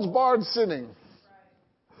holds barred sinning.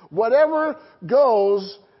 Whatever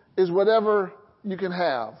goes is whatever you can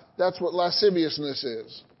have. That's what lasciviousness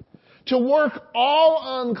is. "To work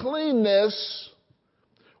all uncleanness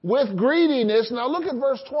with greediness." Now look at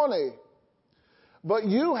verse 20. "But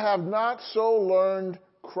you have not so learned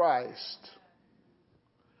Christ."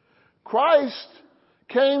 Christ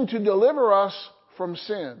came to deliver us from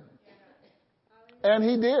sin. And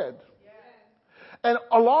He did. And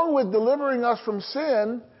along with delivering us from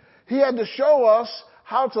sin, He had to show us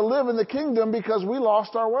how to live in the kingdom, because we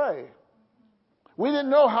lost our way. We didn't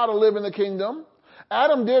know how to live in the kingdom.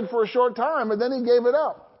 Adam did for a short time, and then he gave it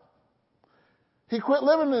up. He quit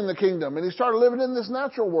living in the kingdom, and he started living in this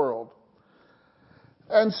natural world.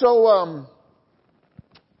 And so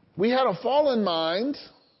we had a fallen mind,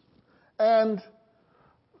 and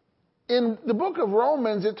in the book of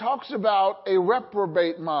Romans, it talks about a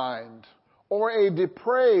reprobate mind or a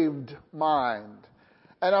depraved mind.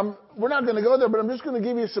 And we're not going to go there, but I'm just going to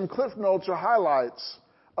give you some cliff notes or highlights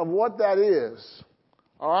of what that is.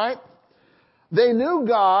 All right? They knew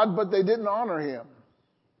God, but they didn't honor Him.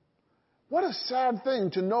 What a sad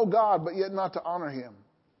thing to know God, but yet not to honor Him.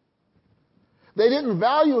 They didn't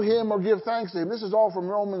value Him or give thanks to Him. This is all from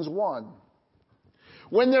Romans 1.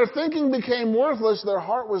 When their thinking became worthless, their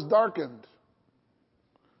heart was darkened.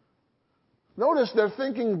 Notice their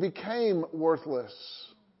thinking became worthless.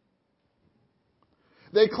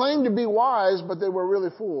 They claimed to be wise, but they were really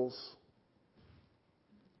fools.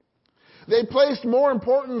 They placed more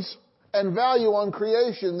importance and value on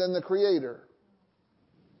creation than the Creator.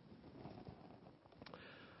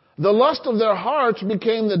 The lust of their hearts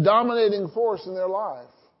became the dominating force in their life.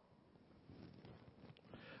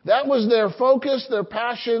 That was their focus, their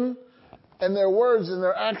passion, and their words and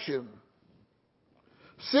their action.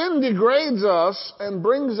 Sin degrades us and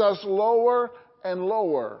brings us lower and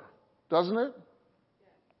lower, doesn't it?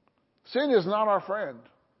 Sin is not our friend.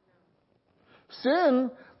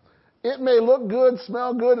 Sin, it may look good,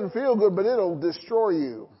 smell good, and feel good, but it'll destroy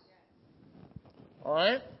you. All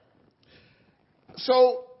right?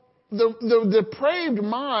 So, the depraved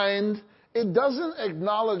mind, it doesn't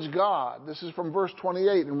acknowledge God. This is from verse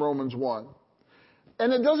 28 in Romans 1.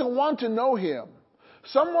 And it doesn't want to know Him.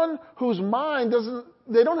 Someone whose mind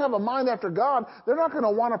they don't have a mind after God, they're not going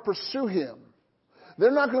to want to pursue Him.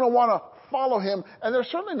 They're not going to want to follow Him, and they're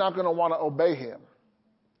certainly not going to want to obey Him.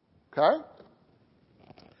 Okay?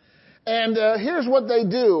 And here's what they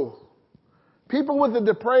do. People with a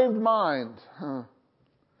depraved mind.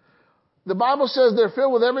 The Bible says they're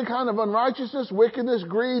filled with every kind of unrighteousness, wickedness,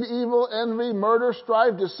 greed, evil, envy, murder,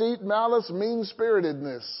 strife, deceit, malice,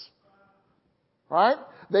 mean-spiritedness. Right?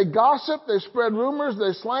 They gossip, they spread rumors,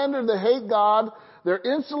 they slander, they hate God. They're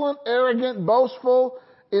insolent, arrogant, boastful,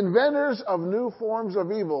 inventors of new forms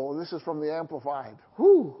of evil. This is from the Amplified.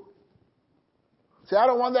 Whew. See, I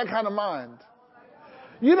don't want that kind of mind.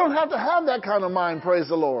 You don't have to have that kind of mind, praise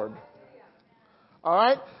the Lord. All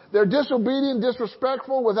right? They're disobedient,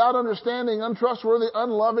 disrespectful, without understanding, untrustworthy,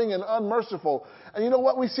 unloving, and unmerciful. And you know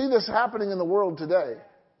what? We see this happening in the world today.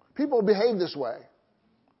 People behave this way.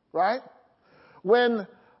 Right? When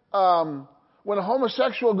when a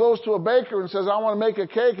homosexual goes to a baker and says, I want to make a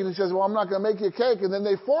cake, and he says, well, I'm not going to make you a cake, and then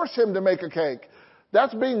they force him to make a cake.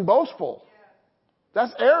 That's being boastful.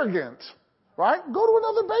 That's arrogant. Right? Go to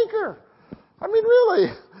another baker. I mean,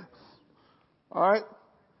 really. All right?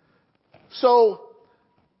 So,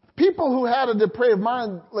 people who had a depraved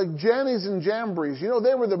mind, like Jannes and Jambres, you know,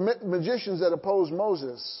 they were the magicians that opposed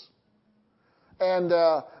Moses. And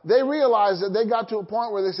they realized that they got to a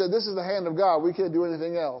point where they said, this is the hand of God. We can't do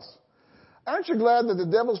anything else. Aren't you glad that the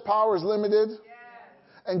devil's power is limited?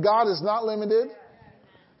 And God is not limited?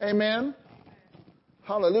 Amen?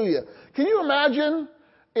 Hallelujah. Can you imagine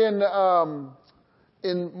in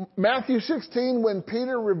Matthew 16 when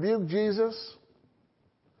Peter rebuked Jesus?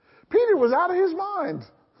 Peter was out of his mind.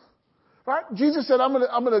 Right? Jesus said, I'm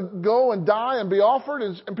going to go and die and be offered.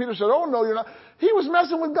 And Peter said, oh, no, you're not. He was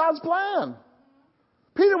messing with God's plan.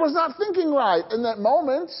 Peter was not thinking right in that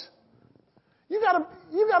moment. You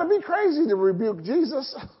gotta be crazy to rebuke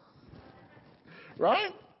Jesus.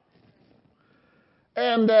 Right?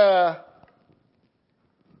 And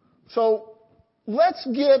so let's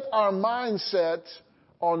get our mindset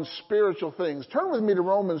on spiritual things. Turn with me to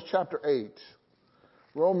Romans chapter 8.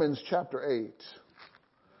 Romans chapter 8.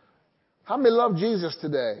 How many love Jesus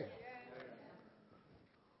today?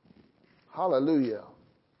 Hallelujah.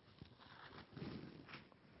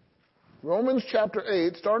 Romans chapter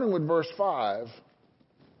 8, starting with verse 5.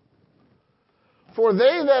 For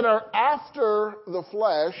they that are after the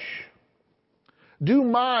flesh do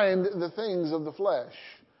mind the things of the flesh.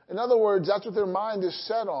 In other words, that's what their mind is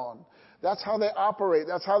set on. That's how they operate.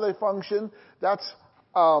 That's how they function. That's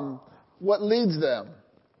what leads them.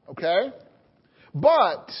 Okay?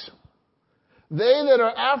 But they that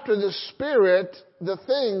are after the Spirit, the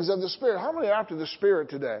things of the Spirit. How many are after the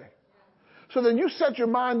Spirit today? So then you set your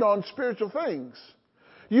mind on spiritual things.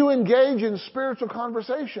 You engage in spiritual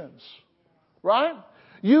conversations. Right?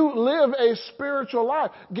 You live a spiritual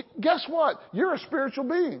life. Guess what? You're a spiritual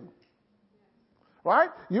being. Right?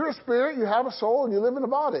 You're a spirit, you have a soul, and you live in a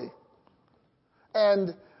body.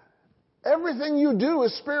 And everything you do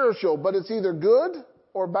is spiritual, but it's either good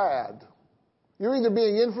or bad. You're either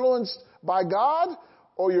being influenced by God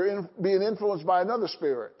or you're being influenced by another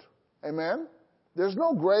spirit. Amen? There's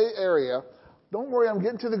no gray area. Don't worry, I'm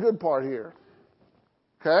getting to the good part here.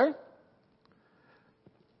 Okay?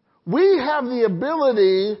 We have the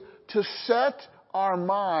ability to set our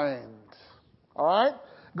mind. All right?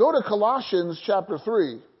 Go to Colossians chapter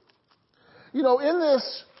 3. You know, in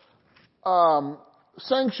this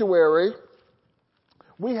sanctuary,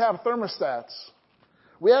 we have thermostats.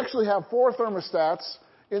 We actually have 4 thermostats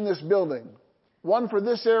in this building. One for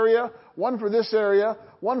this area, one for this area,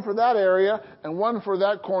 one for that area, and one for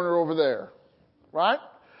that corner over there. Right?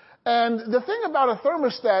 And the thing about a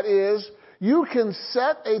thermostat is you can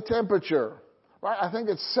set a temperature. Right? I think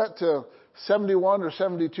it's set to 71 or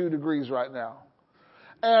 72 degrees right now.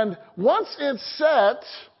 And once it's set,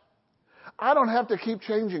 I don't have to keep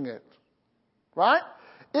changing it. Right?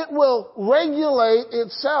 It will regulate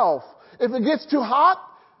itself. If it gets too hot,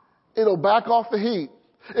 it'll back off the heat.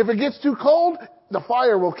 If it gets too cold, the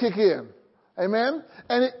fire will kick in. Amen?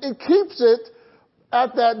 And it keeps it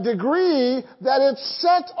at that degree that it's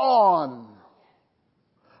set on.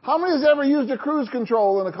 How many has ever used a cruise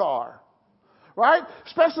control in a car? Right?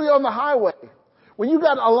 Especially on the highway. When you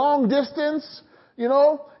got a long distance, you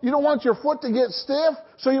know, you don't want your foot to get stiff,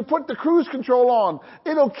 so you put the cruise control on.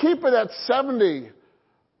 It'll keep it at 70.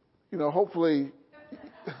 You know, hopefully,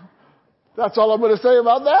 that's all I'm going to say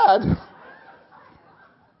about that.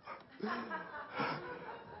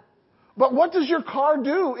 But what does your car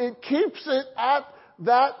do? It keeps it at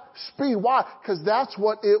that speed. Why? Because that's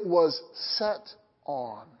what it was set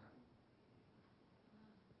on.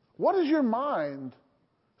 What is your mind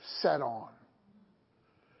set on?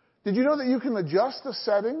 Did you know that you can adjust the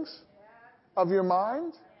settings of your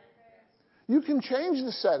mind? You can change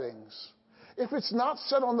the settings. If it's not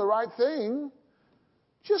set on the right thing,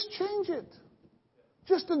 just change it.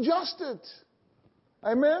 Just adjust it.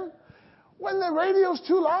 Amen? When the radio's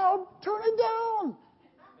too loud, turn it down.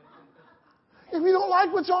 If you don't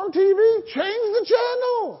like what's on TV, change the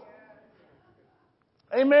channel.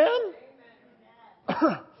 Amen?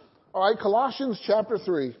 All right, Colossians chapter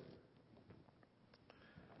 3.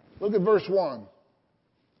 Look at verse 1.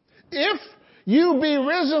 If you be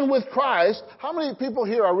risen with Christ, how many people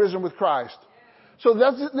here are risen with Christ? So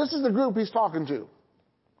this is the group he's talking to.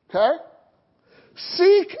 Okay?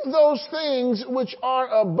 Seek those things which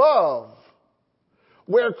are above,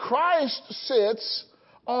 where Christ sits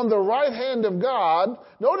on the right hand of God.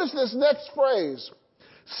 Notice this next phrase.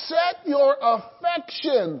 Set your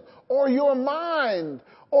affection or your mind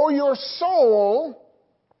or your soul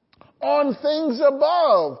on things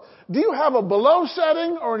above. Do you have a below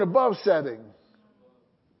setting or an above setting?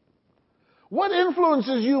 What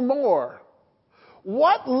influences you more?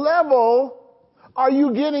 What level are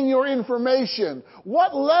you getting your information?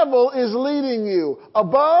 What level is leading you?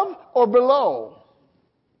 Above or below?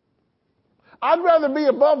 I'd rather be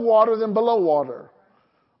above water than below water.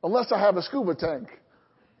 Unless I have a scuba tank.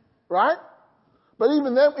 Right? But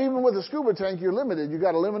even with a scuba tank, you're limited. You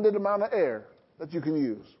got a limited amount of air that you can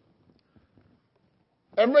use.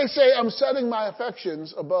 Everybody say, I'm setting my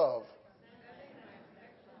affections above.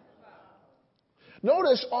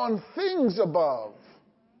 Notice on things above.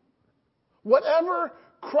 Whatever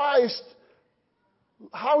Christ,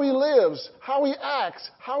 how he lives, how he acts,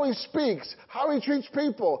 how he speaks, how he treats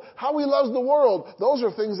people, how he loves the world, those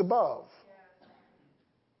are things above.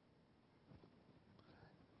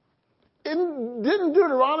 Didn't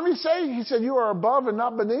Deuteronomy say, he said, you are above and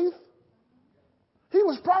not beneath? He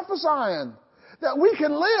was prophesying that we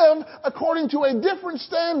can live according to a different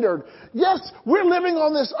standard. Yes, we're living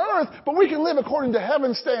on this earth, but we can live according to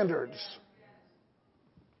heaven's standards.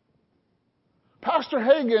 Pastor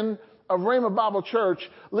Hagin of Rhema Bible Church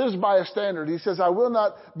lives by a standard. He says, I will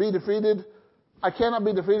not be defeated, I cannot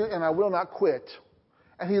be defeated, and I will not quit.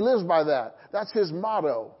 And he lives by that. That's his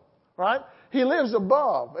motto, right? He lives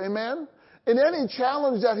above, amen? In any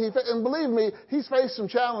challenge that he faced, and believe me, he's faced some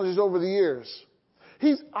challenges over the years.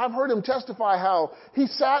 I've heard him testify how he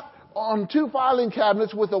sat on 2 filing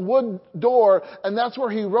cabinets with a wood door, and that's where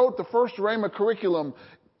he wrote the first Rhema curriculum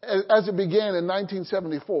as it began in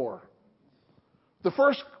 1974. The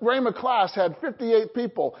first Rhema class had 58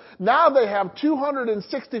 people. Now they have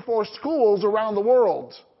 264 schools around the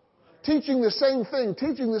world teaching the same thing,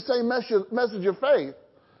 teaching the same message of faith.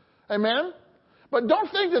 Amen? But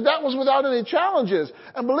don't think that that was without any challenges.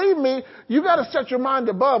 And believe me, you got to set your mind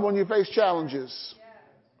above when you face challenges.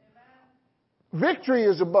 Victory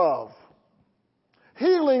is above.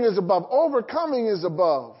 Healing is above. Overcoming is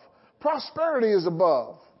above. Prosperity is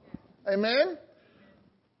above. Amen?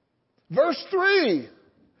 Verse 3.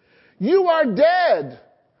 You are dead,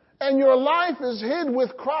 and your life is hid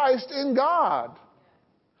with Christ in God.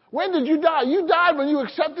 When did you die? You died when you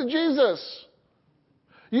accepted Jesus.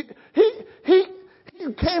 He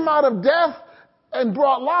came out of death and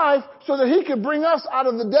brought life so that he could bring us out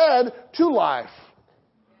of the dead to life.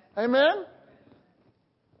 Amen?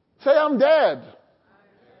 Say, I'm dead.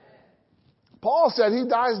 Paul said he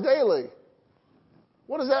dies daily.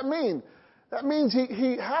 What does that mean? That means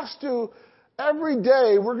he has to, every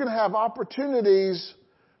day we're going to have opportunities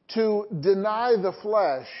to deny the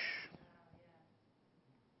flesh.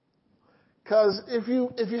 Because if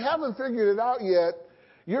you haven't figured it out yet,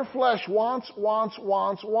 your flesh wants.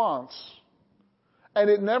 And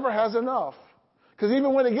it never has enough. Because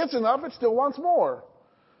even when it gets enough, it still wants more.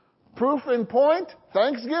 Proof in point,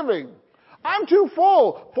 Thanksgiving. I'm too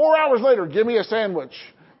full. 4 hours later, give me a sandwich.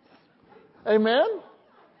 Amen?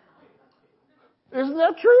 Isn't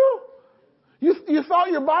that true? You thought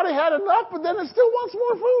your body had enough, but then it still wants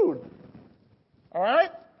more food. All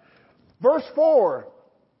right? Verse 4.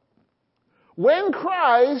 When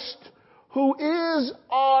Christ, who is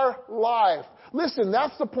our life. Listen,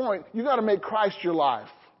 that's the point. You got to make Christ your life.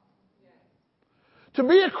 To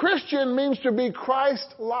be a Christian means to be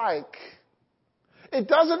Christ-like. It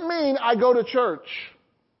doesn't mean I go to church.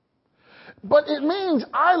 But it means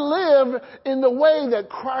I live in the way that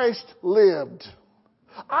Christ lived.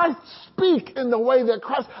 I speak in the way that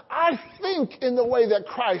Christ, I think in the way that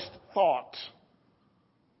Christ thought.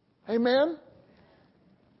 Amen?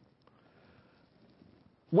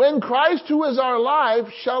 When Christ, who is our life,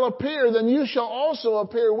 shall appear, then you shall also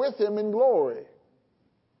appear with him in glory.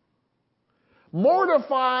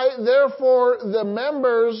 Mortify, therefore, the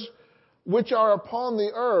members which are upon the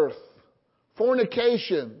earth,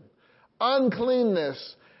 fornication,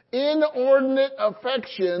 uncleanness, inordinate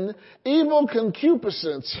affection, evil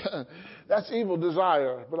concupiscence. That's evil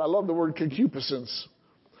desire, but I love the word concupiscence.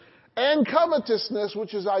 And covetousness,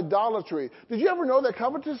 which is idolatry. Did you ever know that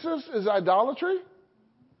covetousness is idolatry?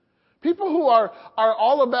 People who are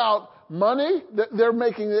all about money, they're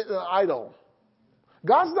making it an idol.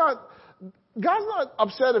 God's not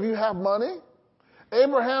upset if you have money.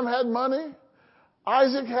 Abraham had money.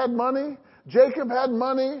 Isaac had money. Jacob had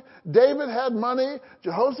money. David had money.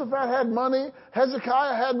 Jehoshaphat had money.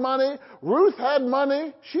 Hezekiah had money. Ruth had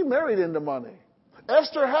money. She married into money.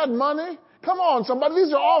 Esther had money. Come on, somebody.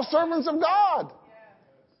 These are all servants of God.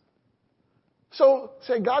 So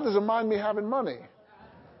say, God doesn't mind me having money.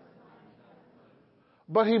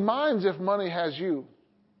 But he minds if money has you.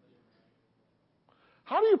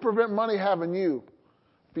 How do you prevent money having you?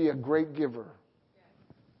 Be a great giver.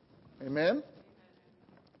 Amen?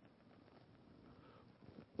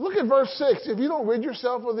 Look at verse 6. If you don't rid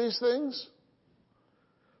yourself of these things,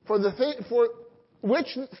 for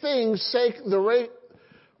which things sake the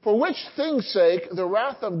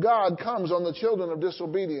wrath of God comes on the children of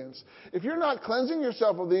disobedience. If you're not cleansing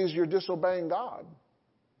yourself of these, you're disobeying God.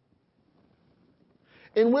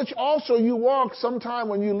 In which also you walked sometime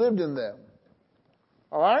when you lived in them.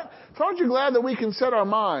 All right? So aren't you glad that we can set our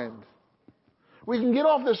mind? We can get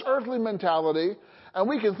off this earthly mentality and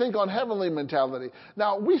we can think on heavenly mentality.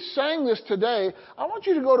 Now, we sang this today. I want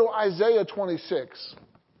you to go to Isaiah 26.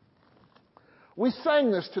 We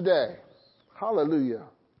sang this today. Hallelujah.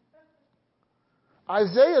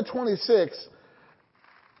 Isaiah 26.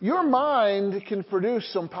 Your mind can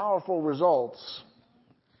produce some powerful results.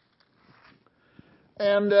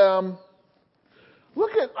 And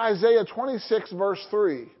look at Isaiah 26, verse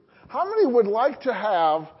 3. How many would like to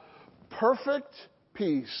have perfect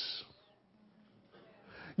peace?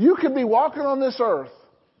 You could be walking on this earth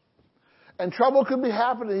and trouble could be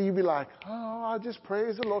happening. You'd be like, oh, I just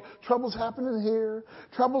praise the Lord. Trouble's happening here.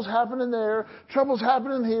 Trouble's happening there. Trouble's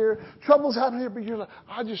happening here. Trouble's happening here. But you're like,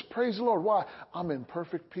 I just praise the Lord. Why? I'm in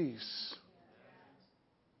perfect peace.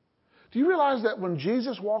 Do you realize that when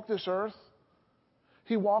Jesus walked this earth,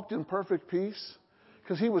 he walked in perfect peace?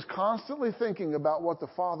 Because he was constantly thinking about what the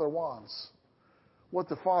Father wants, what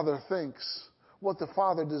the Father thinks, what the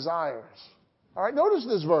Father desires. All right, notice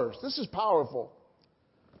this verse. This is powerful.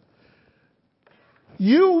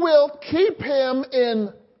 You will keep him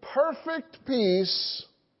in perfect peace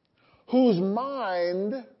whose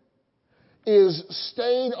mind is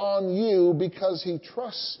stayed on you because he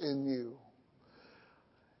trusts in you.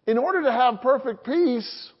 In order to have perfect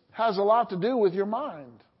peace has a lot to do with your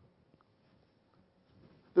mind.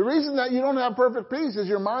 The reason that you don't have perfect peace is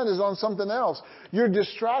your mind is on something else. You're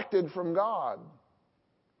distracted from God.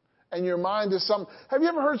 And your mind is Have you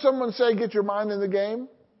ever heard someone say, get your mind in the game?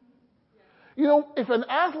 You know, if an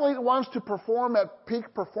athlete wants to perform at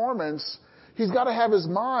peak performance, he's got to have his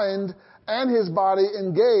mind and his body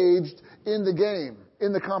engaged in the game,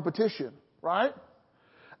 in the competition, right?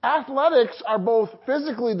 Athletics are both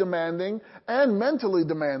physically demanding and mentally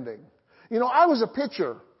demanding. You know, I was a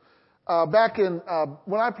pitcher back in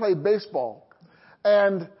when I played baseball.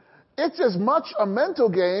 And it's as much a mental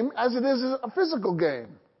game as it is a physical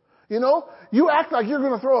game. You know, you act like you're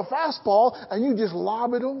going to throw a fastball and you just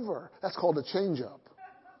lob it over. That's called a changeup.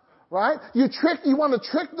 Right? You want to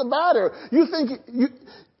trick the batter.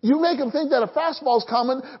 You make him think that a fastball's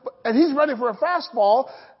coming and he's ready for a fastball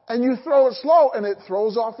and you throw it slow and it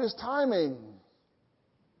throws off his timing.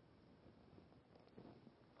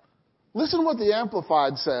 Listen what the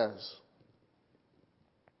Amplified says.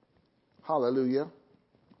 Hallelujah.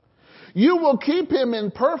 You will keep him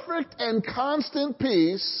in perfect and constant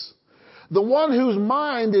peace, the one whose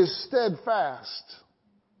mind is steadfast.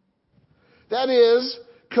 That is,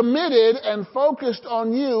 committed and focused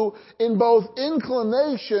on you in both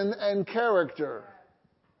inclination and character.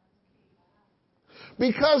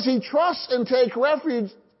 Because he trusts and takes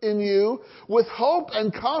refuge in you with hope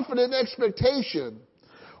and confident expectation.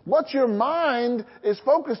 What your mind is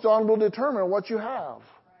focused on will determine what you have.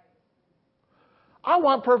 I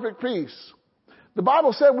want perfect peace. The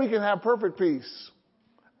Bible said we can have perfect peace.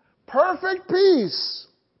 Perfect peace.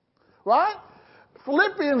 Right?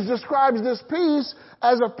 Philippians describes this peace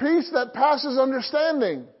as a peace that passes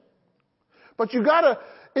understanding. But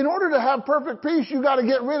in order to have perfect peace, you got to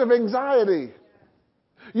get rid of anxiety.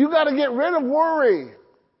 You got to get rid of worry.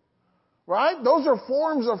 Right? Those are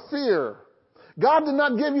forms of fear. God did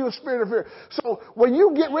not give you a spirit of fear. So when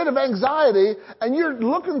you get rid of anxiety and you're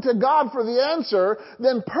looking to God for the answer,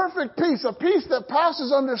 then perfect peace, a peace that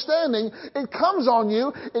passes understanding, it comes on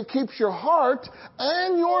you. It keeps your heart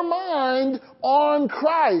and your mind on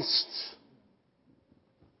Christ.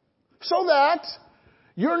 So that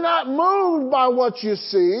you're not moved by what you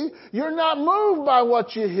see. You're not moved by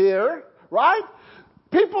what you hear. Right?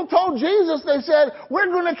 People told Jesus, they said, we're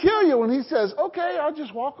going to kill you. And he says, okay, I'll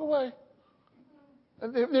just walk away.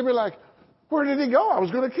 And they'd be like, where did he go? I was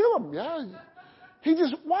going to kill him. Yeah.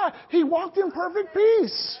 Why? He walked in perfect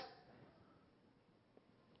peace.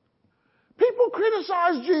 People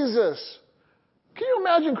criticize Jesus. Can you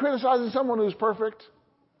imagine criticizing someone who's perfect?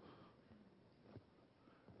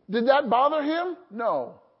 Did that bother him?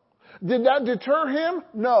 No. Did that deter him?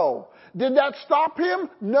 No. Did that stop him?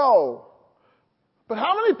 No. But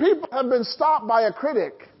how many people have been stopped by a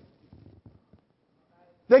critic?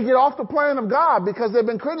 They get off the plan of God because they've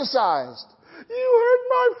been criticized. You hurt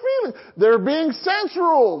my feelings. They're being sense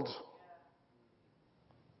ruled.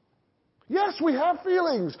 Yes, we have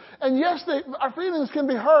feelings. And yes, our feelings can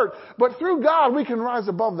be hurt. But through God, we can rise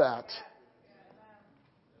above that.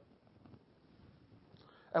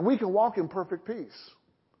 And we can walk in perfect peace.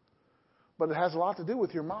 But it has a lot to do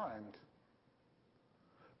with your mind.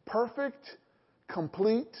 Perfect,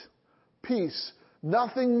 complete peace.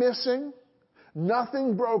 Nothing missing,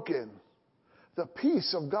 nothing broken. The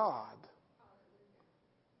peace of God.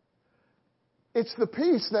 It's the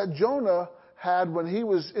peace that Jonah had when he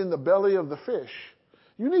was in the belly of the fish.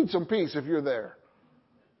 You need some peace if you're there.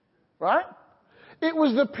 Right? It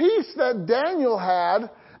was the peace that Daniel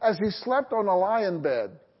had as he slept on a lion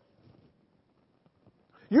bed.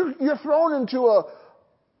 You're thrown into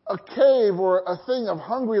a cave or a thing of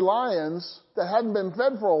hungry lions that hadn't been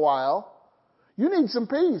fed for a while. You need some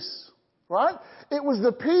peace. Right? It was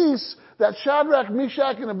the peace that Shadrach,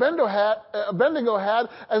 Meshach, and Abednego had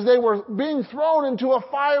as they were being thrown into a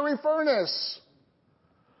fiery furnace.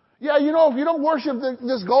 Yeah, you know, if you don't worship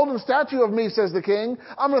this golden statue of me, says the king,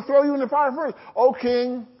 I'm going to throw you in the fire furnace. Oh,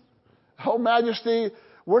 king, oh, majesty,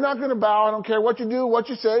 we're not going to bow. I don't care what you do, what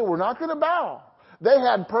you say. We're not going to bow. They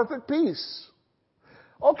had perfect peace.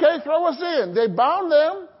 Okay, throw us in. They bound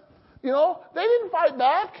them. You know, they didn't fight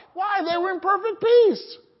back. Why? They were in perfect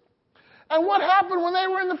peace. And what happened when they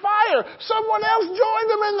were in the fire? Someone else joined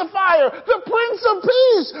them in the fire. The Prince of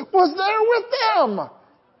Peace was there with them.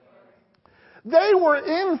 They were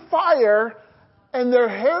in fire and their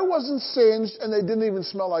hair wasn't singed and they didn't even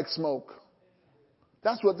smell like smoke.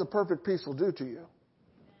 That's what the perfect peace will do to you.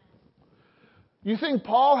 You think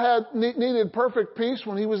Paul needed perfect peace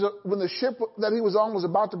when the ship that he was on was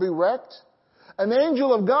about to be wrecked? An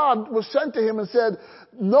angel of God was sent to him and said,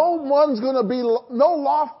 no life is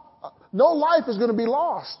going to be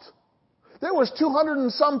lost. There was 200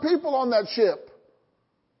 and some people on that ship.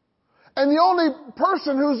 And the only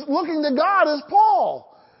person who's looking to God is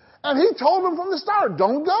Paul. And he told him from the start,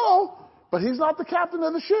 don't go. But he's not the captain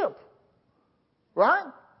of the ship.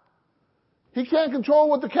 Right? He can't control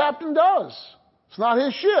what the captain does. It's not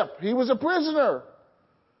his ship. He was a prisoner.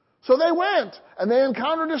 So they went and they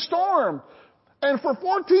encountered a storm. And for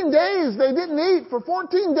 14 days, they didn't eat. For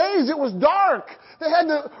 14 days, it was dark. They had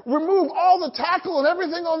to remove all the tackle and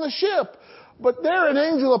everything on the ship. But there an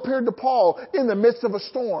angel appeared to Paul in the midst of a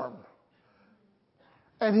storm.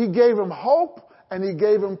 And he gave him hope and he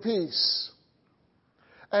gave him peace.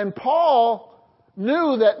 And Paul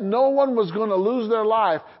knew that no one was going to lose their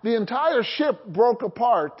life. The entire ship broke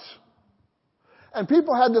apart. And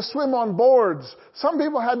people had to swim on boards. Some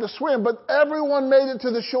people had to swim, but everyone made it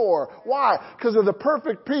to the shore. Why? Because of the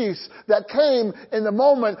perfect peace that came in the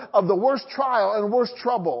moment of the worst trial and worst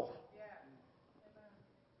trouble.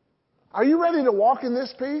 Are you ready to walk in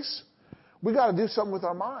this peace? We got to do something with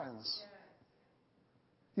our minds.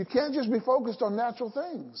 You can't just be focused on natural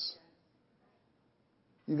things.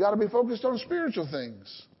 You got to be focused on spiritual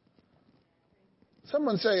things.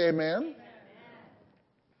 Someone say amen.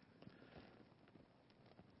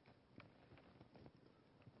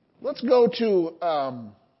 Let's go to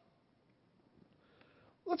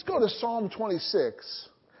Psalm 26.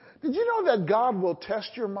 Did you know that God will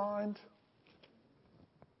test your mind?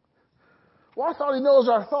 Well, I thought He knows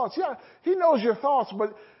our thoughts. Yeah, He knows your thoughts,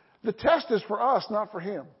 but the test is for us, not for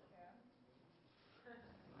Him.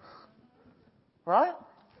 Right?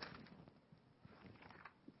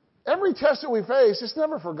 Every test that we face, it's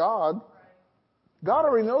never for God. God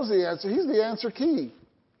already knows the answer. He's the answer key.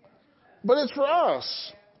 But it's for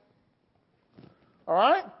us. All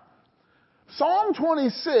right? Psalm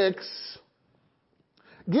 26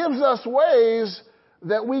 gives us ways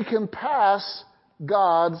that we can pass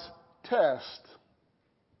God's test.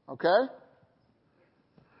 Okay?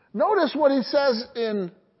 Notice what he says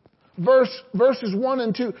in verses 1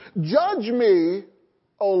 and 2. Judge me,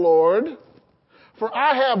 O Lord, for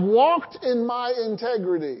I have walked in my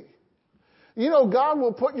integrity. You know, God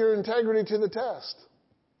will put your integrity to the test.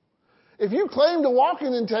 If you claim to walk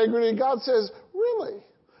in integrity, God says, really?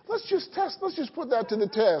 Let's just put that to the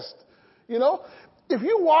test. You know, if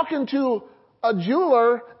you walk into a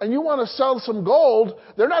jeweler and you want to sell some gold,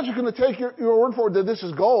 they're not just going to take your word for it that this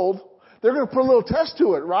is gold. They're going to put a little test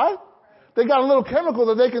to it, right? They got a little chemical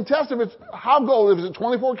that they can test if it's how gold. Is it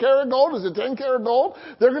 24 karat gold? Is it 10 karat gold?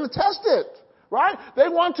 They're going to test it, right? They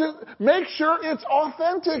want to make sure it's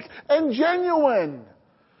authentic and genuine.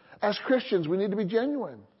 As Christians, we need to be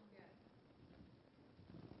genuine.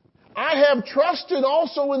 I have trusted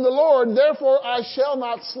also in the Lord, therefore I shall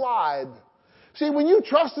not slide. See, when you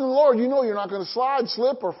trust in the Lord, you know you're not going to slide,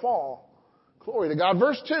 slip, or fall. Glory to God.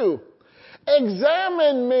 Verse 2.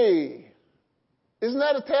 Examine me. Isn't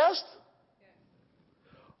that a test?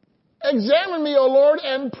 Examine me, O Lord,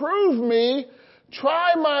 and prove me.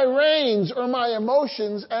 Try my reins or my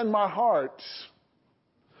emotions and my heart.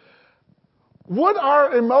 Would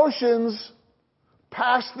our emotions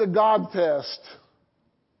pass the God test?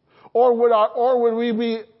 Or would we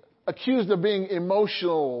be accused of being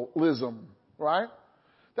emotionalism, right?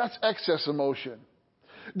 That's excess emotion.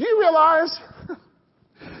 Do you realize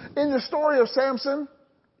in the story of Samson,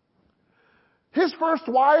 his first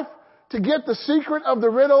wife, to get the secret of the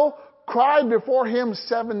riddle, cried before him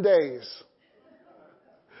 7 days.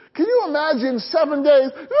 Can you imagine 7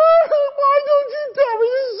 days? Why don't you tell me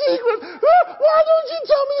this secret? Why don't you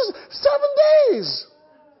tell me this? 7 days.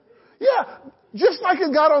 Yeah, just like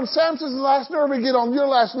it got on Samson's last nerve, it get on your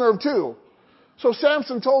last nerve too. So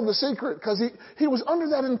Samson told the secret because he was under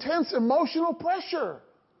that intense emotional pressure.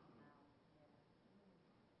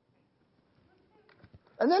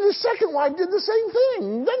 And then his second wife did the same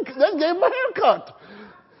thing. Then gave him a haircut.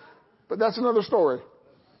 But that's another story.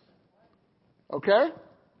 Okay?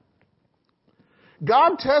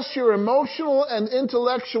 God tests your emotional and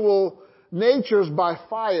intellectual natures by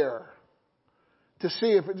fire to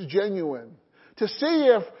see if it's genuine. To see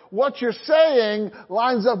if what you're saying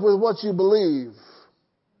lines up with what you believe.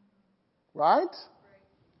 Right?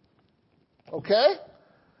 Okay?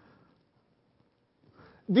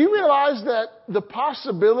 Do you realize that the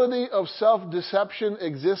possibility of self-deception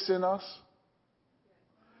exists in us?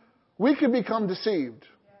 We can become deceived.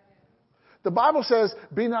 The Bible says,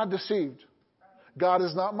 be not deceived. God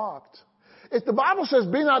is not mocked. If the Bible says,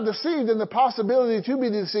 be not deceived, then the possibility to be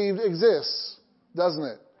deceived exists, doesn't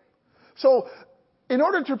it? So, in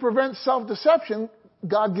order to prevent self-deception,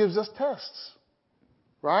 God gives us tests.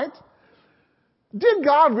 Right? Did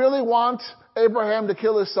God really want Abraham to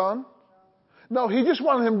kill his son? No, he just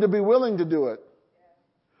wanted him to be willing to do it.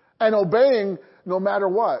 And obeying no matter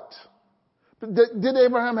what. But did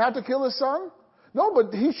Abraham have to kill his son? No,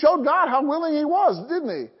 but he showed God how willing he was, didn't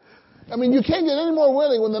he? I mean, you can't get any more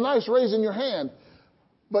willing when the knife's raised in your hand.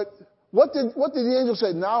 But what did the angel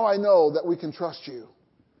say? Now I know that we can trust you.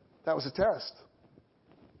 That was a test.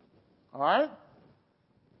 All right?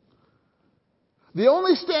 The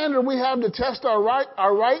only standard we have to test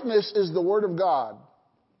our rightness is the Word of God.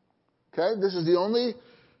 Okay? This is the only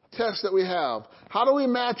test that we have. How do we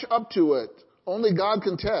match up to it? Only God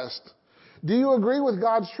can test. Do you agree with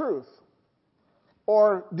God's truth?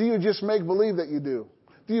 Or do you just make believe that you do?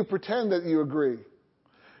 Do you pretend that you agree?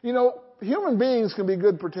 You know, human beings can be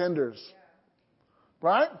good pretenders.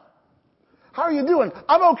 Right? How are you doing?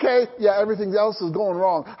 I'm okay. Yeah, everything else is going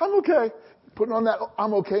wrong. I'm okay. Putting on that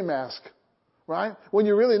I'm okay mask. Right? When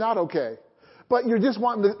you're really not okay. But you're just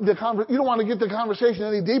wanting you don't want to get the conversation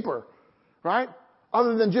any deeper. Right?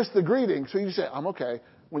 Other than just the greeting. So you say, I'm okay,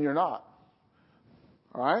 when you're not.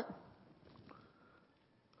 All right?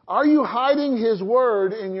 Are you hiding His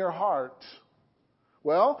Word in your heart?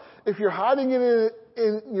 Well, if you're hiding it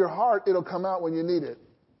in your heart, it'll come out when you need it.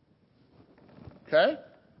 Okay?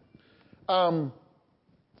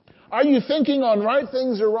 Are you thinking on right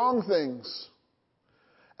things or wrong things?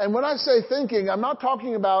 And when I say thinking, I'm not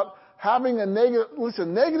talking about having a negative...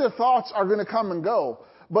 Listen, negative thoughts are going to come and go.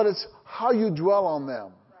 But it's how you dwell on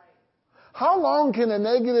them. How long can a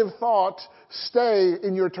negative thought stay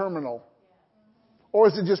in your terminal? Or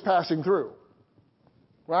is it just passing through?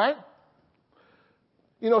 Right?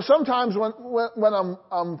 You know, sometimes when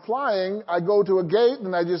I'm flying, I go to a gate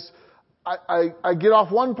and I get off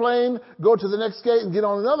one plane, go to the next gate and get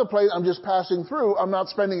on another plane. I'm just passing through. I'm not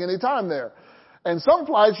spending any time there. And some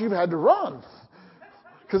flights you've had to run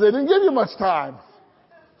because they didn't give you much time.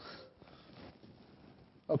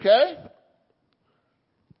 Okay?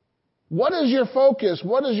 What is your focus?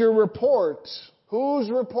 What is your report? Whose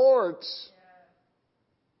report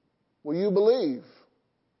will you believe?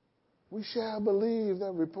 We shall believe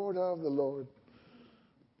the report of the Lord.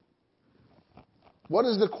 What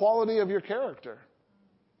is the quality of your character?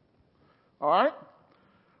 All right?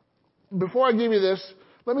 Before I give you this,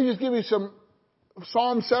 let me just give you some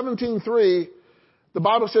Psalm 17:3. The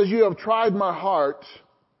Bible says, you have tried my heart.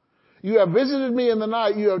 You have visited me in the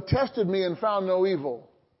night. You have tested me and found no evil.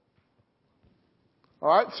 All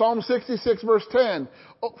right. Psalm 66 verse 10.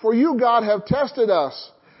 For you, God, have tested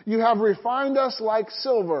us. You have refined us like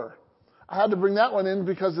silver. I had to bring that one in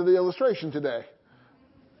because of the illustration today.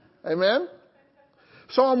 Amen.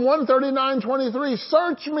 Psalm 139:23.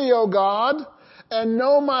 Search me, O God, and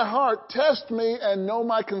know my heart. Test me and know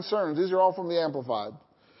my concerns. These are all from the Amplified.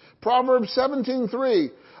 Proverbs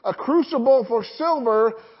 17:3. A crucible for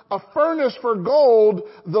silver, a furnace for gold.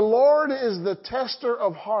 The Lord is the tester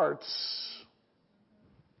of hearts.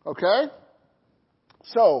 Okay?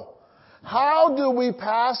 So, How do we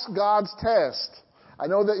pass God's test? I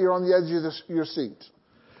know that you're on the edge of your seat.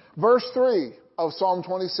 Verse 3 of Psalm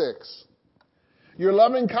 26. Your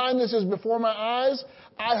loving kindness is before my eyes.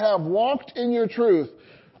 I have walked in your truth.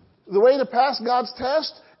 The way to pass God's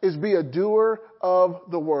test is be a doer of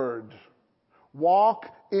the word. Walk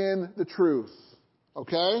in the truth.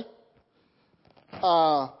 Okay?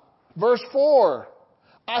 Verse 4.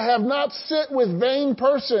 I have not sit with vain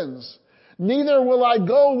persons, neither will I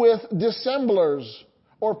go with dissemblers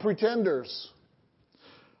or pretenders.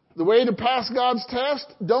 The way to pass God's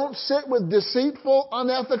test, don't sit with deceitful,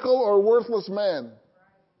 unethical, or worthless men.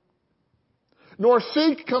 Nor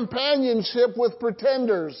seek companionship with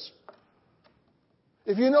pretenders.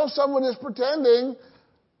 If you know someone is pretending,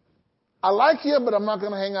 I like you, but I'm not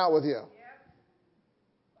going to hang out with you.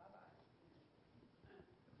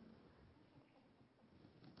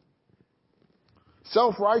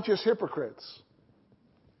 Self-righteous hypocrites.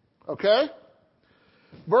 Okay?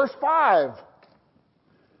 Verse 5.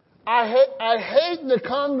 I hate the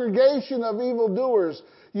congregation of evildoers.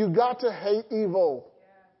 You've got to hate evil.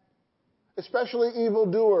 Especially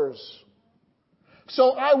evildoers.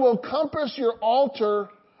 So I will compass your altar,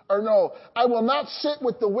 I will not sit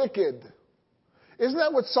with the wicked. Isn't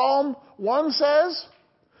that what Psalm 1 says?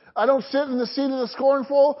 I don't sit in the seat of the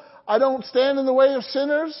scornful. I don't stand in the way of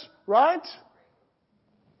sinners. Right?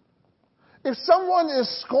 If someone is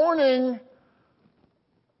scorning,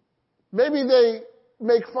 maybe they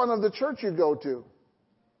make fun of the church you go to.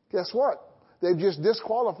 Guess what? They've just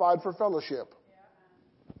disqualified for fellowship.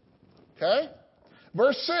 Okay?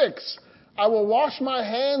 Verse 6. I will wash my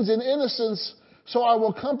hands in innocence, so I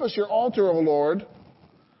will compass your altar, O Lord.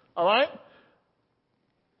 All right?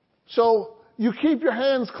 So you keep your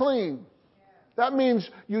hands clean. That means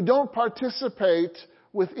you don't participate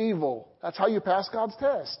with evil. That's how you pass God's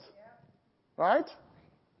test. Right?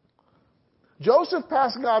 Joseph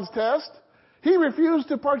passed God's test. He refused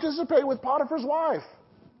to participate with Potiphar's wife.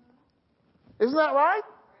 Isn't that right?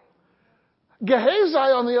 Gehazi,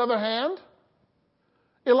 on the other hand,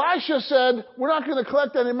 Elisha said, we're not going to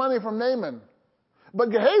collect any money from Naaman.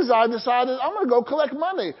 But Gehazi decided, I'm going to go collect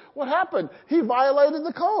money. What happened? He violated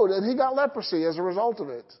the code and he got leprosy as a result of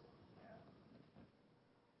it.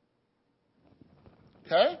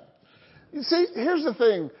 Okay? You see, here's the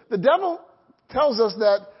thing. The devil tells us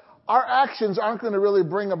that our actions aren't going to really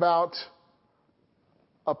bring about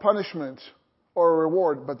a punishment or a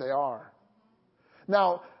reward, but they are.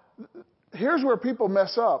 Now, here's where people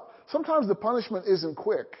mess up. Sometimes the punishment isn't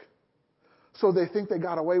quick, so they think they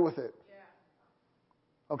got away with it.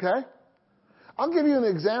 Okay? I'll give you an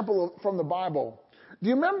example from the Bible. Do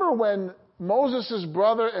you remember when Moses'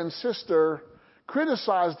 brother and sister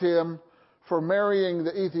criticized him for marrying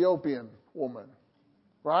the Ethiopian woman?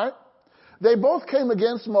 Right? They both came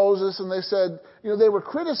against Moses and they said, they were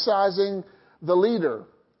criticizing the leader.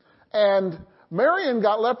 And Miriam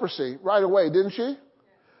got leprosy right away, didn't she?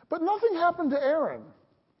 But nothing happened to Aaron.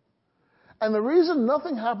 And the reason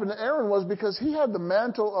nothing happened to Aaron was because he had the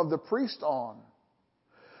mantle of the priest on.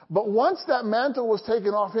 But once that mantle was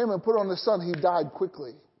taken off him and put on his son, he died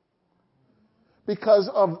quickly. Because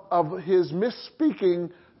of his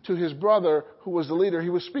misspeaking to his brother, who was the leader. He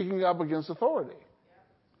was speaking up against authority.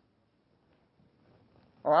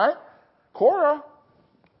 All right? Korah.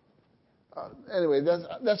 Anyway,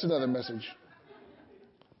 that's another message.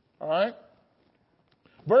 All right?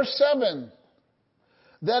 Verse 7.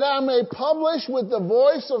 That I may publish with the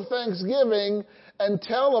voice of thanksgiving and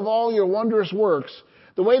tell of all your wondrous works.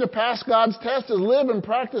 The way to pass God's test is live and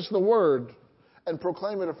practice the word and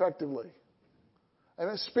proclaim it effectively.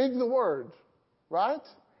 And speak the word. Right?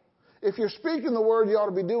 If you're speaking the word, you ought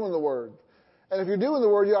to be doing the word. And if you're doing the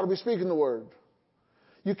word, you ought to be speaking the word.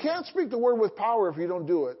 You can't speak the word with power if you don't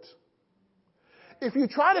do it. If you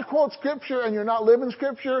try to quote Scripture and you're not living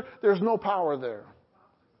Scripture, there's no power there.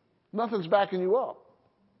 Nothing's backing you up.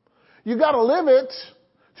 You got to live it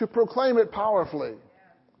to proclaim it powerfully.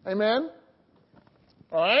 Amen?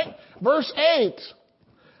 All right? Verse 8.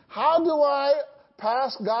 How do I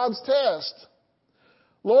pass God's test?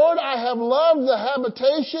 Lord, I have loved the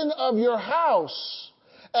habitation of your house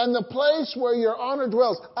and the place where your honor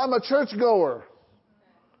dwells. I'm a churchgoer.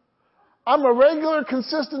 I'm a regular,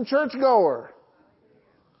 consistent churchgoer.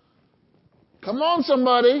 Come on,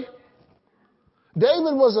 somebody.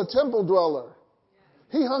 David was a temple dweller.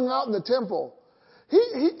 He hung out in the temple. He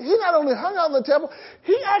not only hung out in the temple,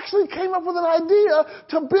 he actually came up with an idea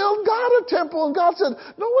to build God a temple. And God said,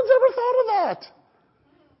 no one's ever thought of that.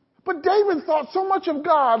 But David thought so much of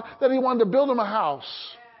God that he wanted to build him a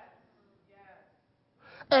house.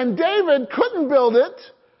 And David couldn't build it,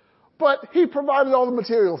 but he provided all the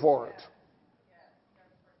material for it.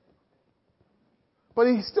 But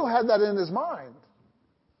he still had that in his mind.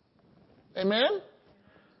 Amen?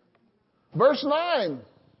 Verse 9.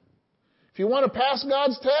 If you want to pass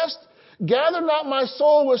God's test, gather not my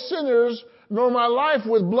soul with sinners, nor my life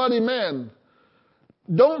with bloody men.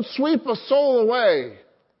 Don't sweep a soul away.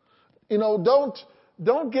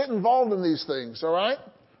 Don't get involved in these things, all right?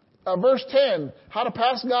 Verse 10, how to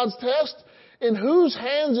pass God's test? In whose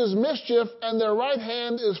hands is mischief, and their right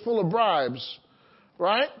hand is full of bribes.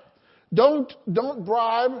 Right? Don't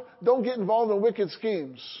bribe. Don't get involved in wicked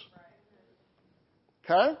schemes.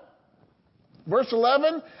 Okay? Verse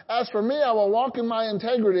 11, as for me, I will walk in my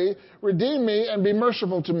integrity, redeem me, and be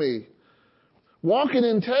merciful to me. Walk in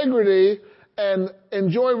integrity and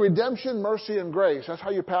enjoy redemption, mercy, and grace. That's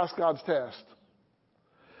how you pass God's test.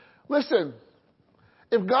 Listen,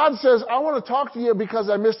 if God says, I want to talk to you because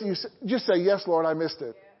I missed it, you just say, yes, Lord, I missed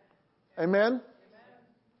it. Yeah. Amen?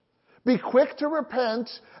 Be quick to repent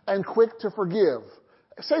and quick to forgive.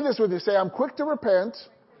 Say this with you. Say, I'm quick to repent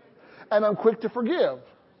and I'm quick to forgive.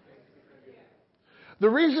 The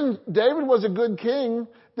reason David was a good king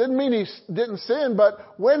didn't mean he didn't sin, but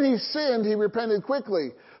when he sinned, he repented quickly.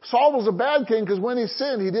 Saul was a bad king because when he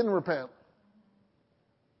sinned, he didn't repent.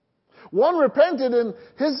 One repented and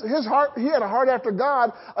his heart, he had a heart after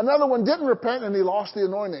God. Another one didn't repent and he lost the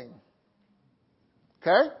anointing.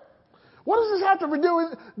 Okay? What does this have to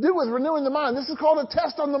do with renewing the mind? This is called a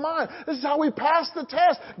test on the mind. This is how we pass the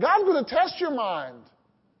test. God's going to test your mind.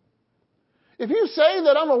 If you say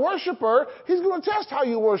that I'm a worshiper, He's going to test how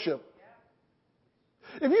you worship.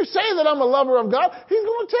 If you say that I'm a lover of God, He's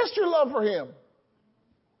going to test your love for Him.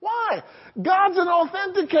 Why? God's an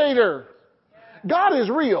authenticator. God is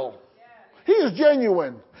real. He is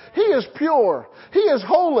genuine. He is pure. He is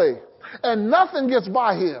holy. And nothing gets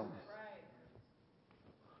by Him.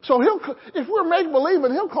 So if we're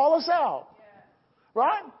make-believing, He'll call us out.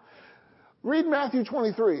 Right? Read Matthew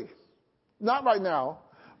 23. Not right now,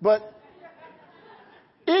 but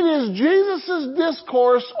it is Jesus'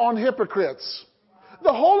 discourse on hypocrites.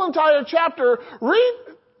 The whole entire chapter,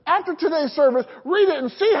 after today's service, read it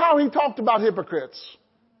and see how He talked about hypocrites.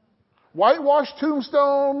 Whitewashed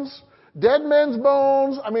tombstones, dead men's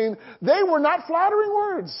bones. I mean, they were not flattering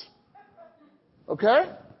words. Okay?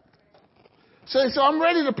 So I'm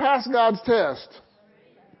ready to pass God's test.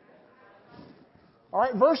 All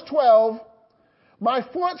right, verse 12. My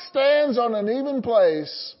foot stands on an even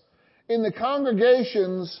place. In the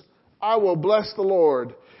congregations, I will bless the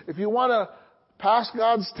Lord. If you want to pass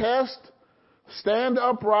God's test, stand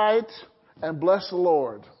upright and bless the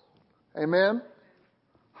Lord. Amen?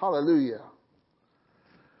 Hallelujah.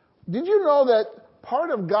 Did you know that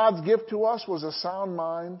part of God's gift to us was a sound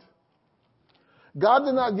mind? God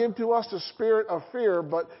did not give to us the spirit of fear,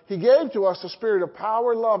 but He gave to us the spirit of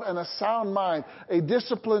power, love, and a sound mind, a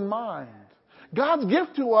disciplined mind. God's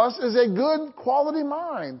gift to us is a good quality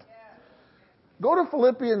mind. Go to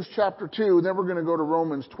Philippians chapter 2, then we're going to go to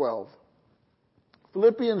Romans 12.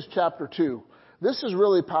 Philippians chapter 2. This is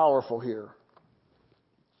really powerful here.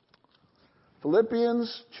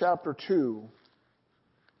 Philippians chapter 2.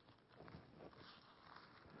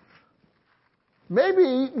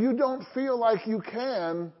 Maybe you don't feel like you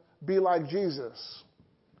can be like Jesus,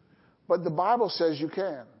 but the Bible says you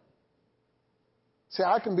can. Say,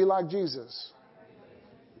 I can be like Jesus.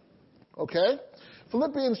 Okay?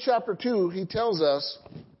 Philippians chapter 2, he tells us,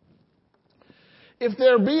 if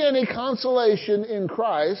there be any consolation in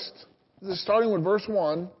Christ, this is starting with verse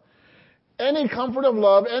 1, any comfort of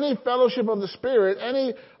love, any fellowship of the Spirit,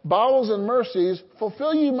 any bowels and mercies,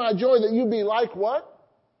 fulfill ye my joy that you be like what?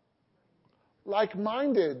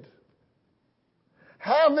 Like-minded.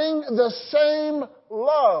 Having the same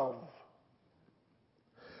love.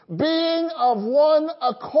 Being of one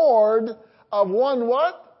accord, of one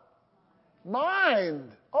what?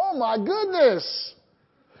 Mind. Oh my goodness.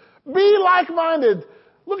 Be like-minded.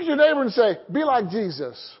 Look at your neighbor and say, be like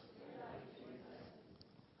Jesus.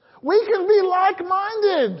 We can be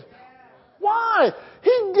like-minded. Why?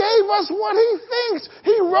 He gave us what He thinks.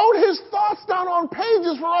 He wrote His thoughts down on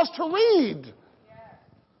pages for us to read.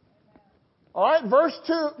 All right, verse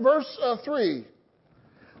 3.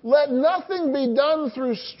 Let nothing be done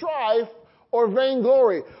through strife or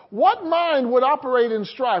vainglory. What mind would operate in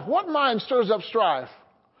strife? What mind stirs up strife?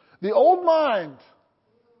 The old mind.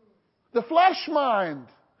 The flesh mind.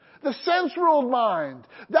 The sense-ruled mind.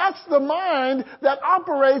 That's the mind that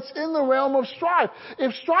operates in the realm of strife.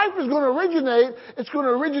 If strife is going to originate, it's going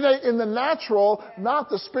to originate in the natural, not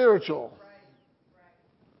the spiritual.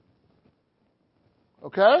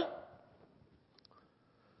 Okay?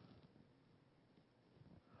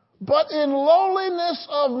 But in lowliness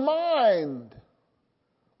of mind.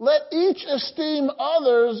 Let each esteem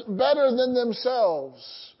others better than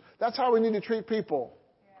themselves. That's how we need to treat people.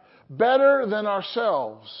 Better than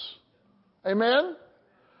ourselves. Amen?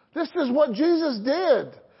 This is what Jesus did.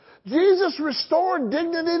 Jesus restored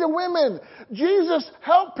dignity to women. Jesus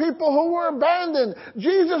helped people who were abandoned.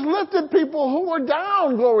 Jesus lifted people who were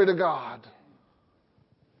down. Glory to God.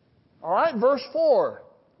 All right, verse 4.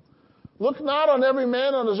 Look not on every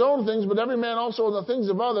man on his own things, but every man also on the things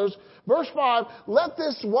of others. Verse 5. Let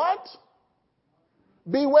this what?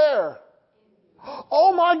 Beware.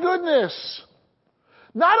 Oh my goodness.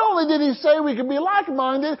 Not only did he say we could be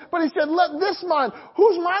like-minded, but he said, let this mind.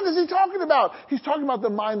 Whose mind is he talking about? He's talking about the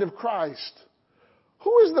mind of Christ.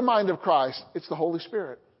 Who is the mind of Christ? It's the Holy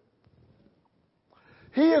Spirit.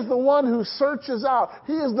 He is the one who searches out.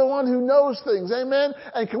 He is the one who knows things. Amen?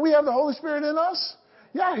 And can we have the Holy Spirit in us?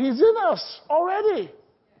 Yeah, He's in us already.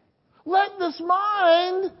 Let this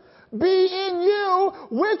mind be in you,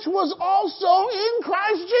 which was also in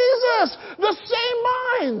Christ Jesus. The same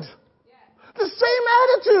mind. The same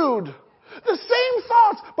attitude. The same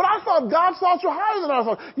thoughts. But I thought God's thoughts were higher than our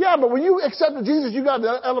thoughts. Yeah, but when you accepted Jesus, you got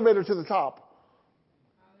the elevator to the top.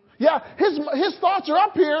 Yeah, his thoughts are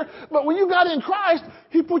up here, but when you got in Christ,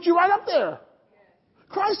 He put you right up there.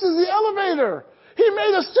 Christ is the elevator. He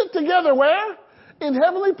made us sit together where? In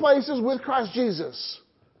heavenly places with Christ Jesus.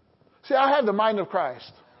 See, I have the mind of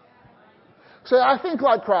Christ. Say, I think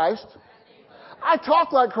like Christ. I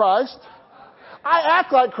talk like Christ. I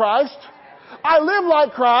act like Christ. I live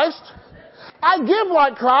like Christ. I give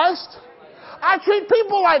like Christ. I treat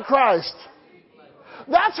people like Christ.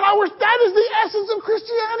 That is the essence of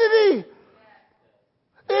Christianity.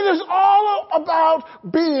 It is all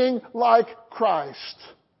about being like Christ.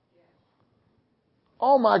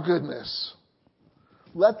 Oh my goodness.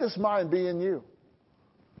 Let this mind be in you.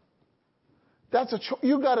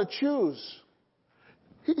 You got to choose.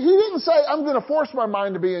 He didn't say, I'm going to force my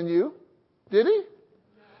mind to be in you. Did he?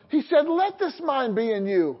 He said, let this mind be in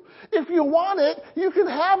you. If you want it, you can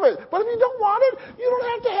have it. But if you don't want it, you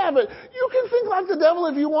don't have to have it. You can think like the devil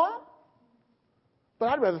if you want. But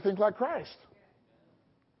I'd rather think like Christ.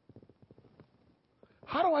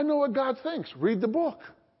 How do I know what God thinks? Read the book.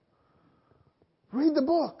 Read the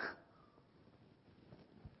book.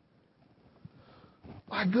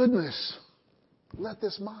 My goodness. Let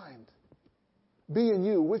this mind be in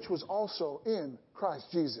you, which was also in Christ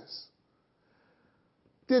Jesus.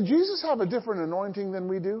 Did Jesus have a different anointing than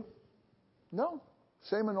we do? No.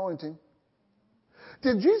 Same anointing.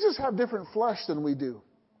 Did Jesus have different flesh than we do?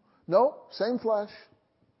 No. Same flesh.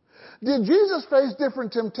 Did Jesus face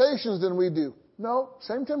different temptations than we do? No.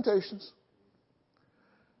 Same temptations.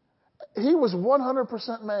 He was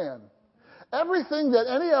 100% man. Everything that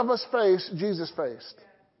any of us face, Jesus faced.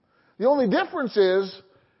 The only difference is,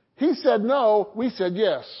 He said no, we said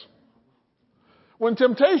yes. When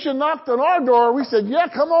temptation knocked on our door, we said, yeah,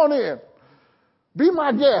 come on in. Be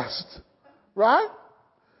my guest. Right?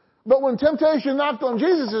 But when temptation knocked on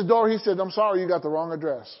Jesus' door, He said, I'm sorry, you got the wrong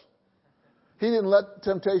address. He didn't let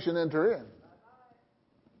temptation enter in.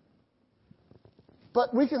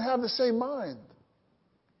 But we can have the same mind.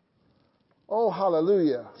 Oh,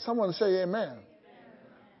 hallelujah. Someone say amen.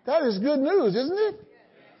 That is good news, isn't it?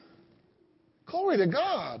 Glory to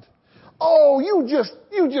God. Oh, you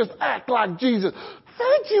just act like Jesus.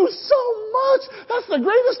 Thank you so much. That's the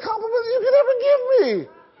greatest compliment you could ever give me.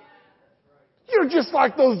 You're just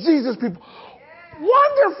like those Jesus people.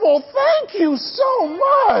 Wonderful. Thank you so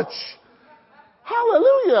much.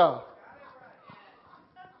 Hallelujah.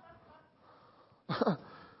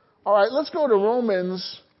 All right, let's go to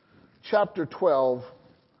Romans chapter 12.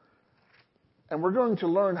 And we're going to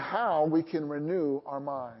learn how we can renew our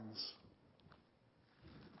minds.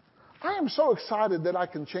 I am so excited that I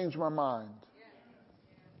can change my mind.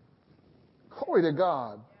 Glory to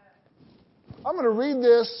God. I'm going to read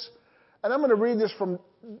this, and I'm going to read this from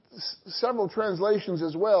several translations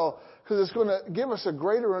as well, because it's going to give us a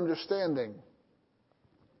greater understanding.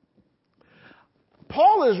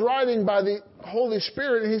 Paul is writing by the Holy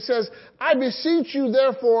Spirit, and he says, I beseech you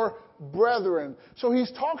therefore, brethren. So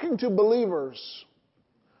he's talking to believers.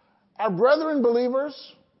 Are brethren believers?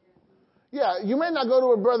 Yeah, you may not go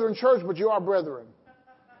to a brethren church, but you are brethren.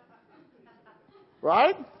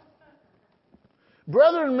 Right?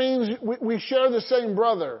 Brethren means we share the same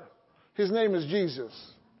brother. His name is Jesus.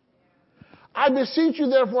 I beseech you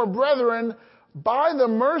therefore, brethren, by the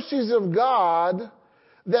mercies of God,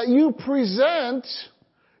 that you present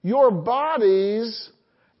your bodies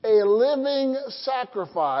a living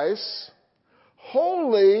sacrifice,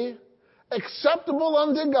 holy, acceptable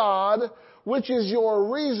unto God, which is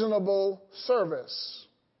your reasonable service.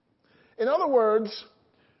 In other words,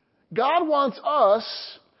 God wants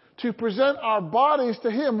us to present our bodies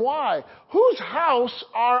to Him. Why? Whose house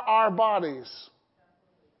are our bodies?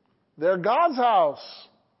 They're God's house.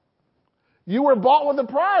 You were bought with a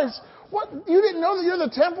price. What? You didn't know that you're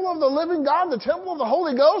the temple of the living God, the temple of the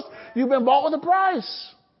Holy Ghost? You've been bought with a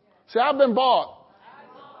price. Say, I've been bought.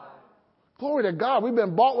 Glory to God. We've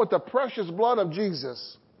been bought with the precious blood of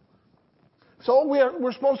Jesus. So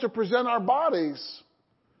we're supposed to present our bodies,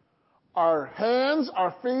 our hands,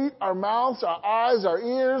 our feet, our mouths, our eyes, our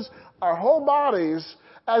ears, our whole bodies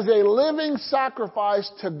as a living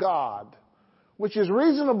sacrifice to God, which is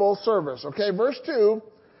reasonable service. Okay, verse 2,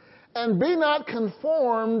 and be not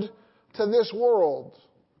conformed to this world.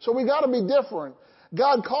 So we got to be different.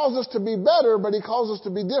 God calls us to be better, but He calls us to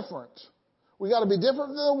be different. We got to be different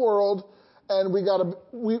than the world, and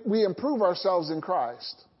we improve ourselves in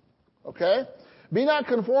Christ. Okay? Be not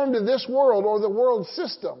conformed to this world or the world's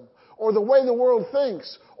system or the way the world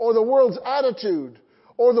thinks or the world's attitude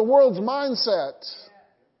or the world's mindset.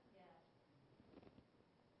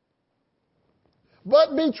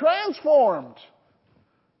 But be transformed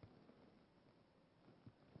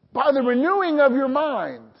by the renewing of your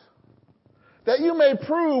mind, that you may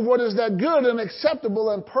prove what is that good and acceptable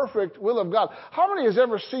and perfect will of God. How many has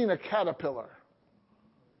ever seen a caterpillar?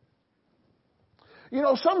 You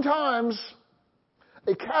know, sometimes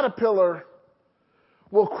a caterpillar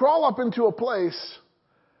will crawl up into a place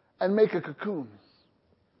and make a cocoon.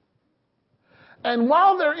 And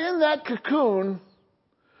while they're in that cocoon,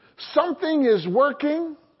 something is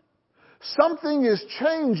working, something is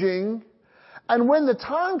changing, and when the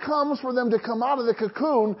time comes for them to come out of the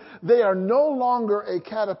cocoon, they are no longer a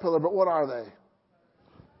caterpillar, but what are they?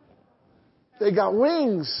 They got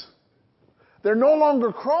wings. They're no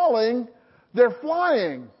longer crawling, they're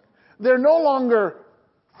flying. They're no longer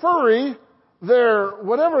furry, they're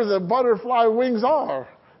whatever the butterfly wings are.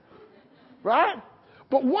 Right?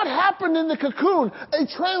 But what happened in the cocoon? A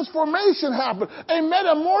transformation happened. A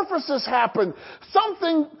metamorphosis happened.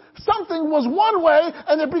 Something was one way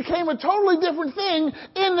and it became a totally different thing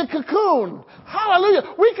in the cocoon.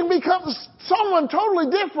 Hallelujah. We can become someone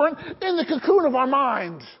totally different in the cocoon of our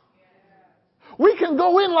mind. We can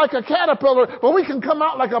go in like a caterpillar, but we can come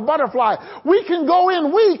out like a butterfly. We can go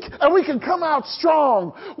in weak and we can come out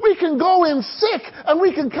strong. We can go in sick and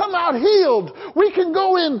we can come out healed. We can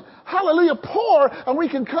go in, hallelujah, poor and we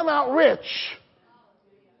can come out rich.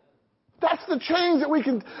 That's the change that we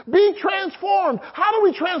can be transformed. How do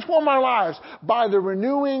we transform our lives? By the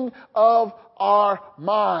renewing of our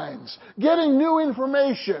minds. Getting new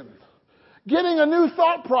information. Getting a new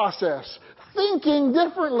thought process. Thinking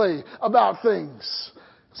differently about things.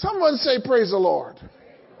 Someone say, praise the Lord.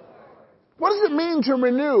 What does it mean to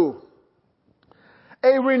renew?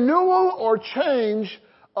 A renewal or change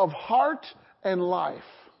of heart and life.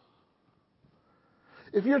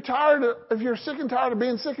 If you're sick and tired of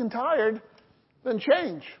being sick and tired, then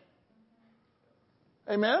change.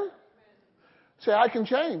 Amen? Say, I can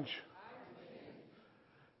change.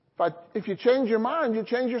 If you change your mind, you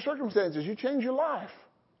change your circumstances, you change your life.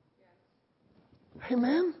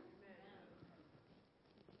 Amen?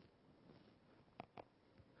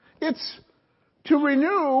 To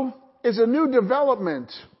renew is a new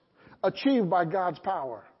development achieved by God's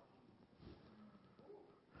power.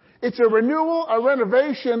 It's a renewal, a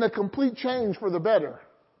renovation, a complete change for the better.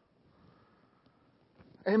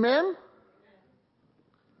 Amen?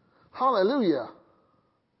 Hallelujah.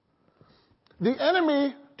 The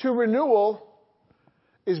enemy to renewal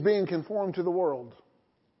is being conformed to the world.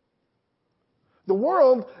 The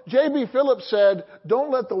world, J.B. Phillips said,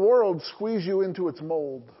 don't let the world squeeze you into its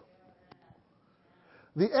mold.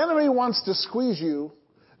 The enemy wants to squeeze you.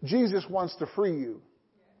 Jesus wants to free you.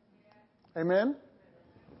 Amen?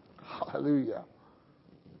 Hallelujah.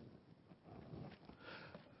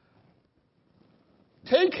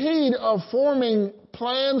 Take heed of forming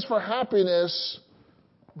plans for happiness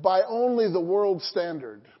by only the world's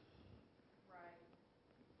standard.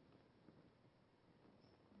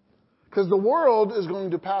 Because the world is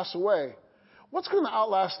going to pass away. What's going to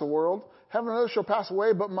outlast the world? Heaven and earth shall pass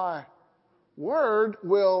away, but my word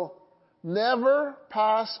will never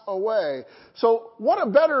pass away. So what a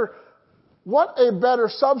better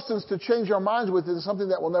substance to change our minds with than something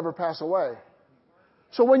that will never pass away.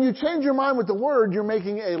 So when you change your mind with the word, you're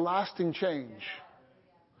making a lasting change.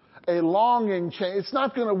 A longing change. It's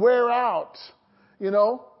not going to wear out. You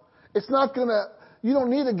know? It's not going to, you don't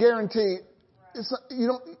need a guarantee.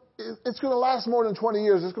 It's going to last more than 20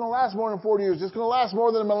 years. It's going to last more than 40 years. It's going to last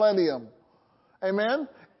more than a millennium. Amen?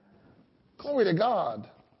 Glory to God.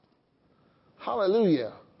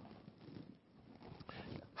 Hallelujah.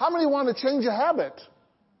 How many want to change a habit?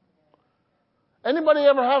 Anybody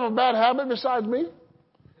ever have a bad habit besides me?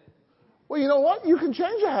 Well, you know what? You can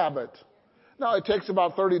change a habit. Now, it takes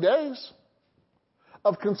about 30 days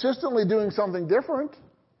of consistently doing something different.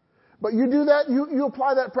 But you do that, you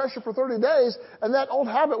apply that pressure for 30 days, and that old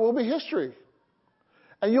habit will be history.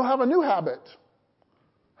 And you'll have a new habit.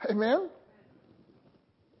 Amen?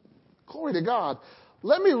 Glory to God.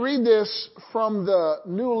 Let me read this from the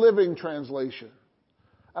New Living Translation.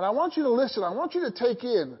 And I want you to listen. I want you to take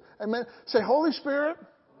in. Amen. Say, Holy Spirit,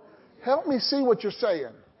 help me see what you're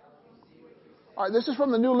saying. All right, this is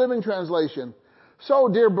from the New Living Translation. So,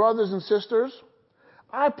 dear brothers and sisters,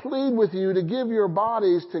 I plead with you to give your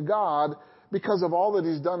bodies to God because of all that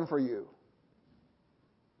He's done for you.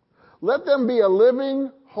 Let them be a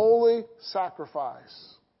living, holy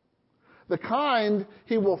sacrifice, the kind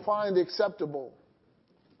He will find acceptable.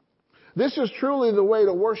 This is truly the way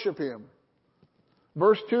to worship Him.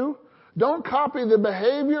 Verse 2, don't copy the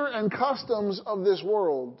behavior and customs of this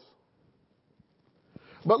world,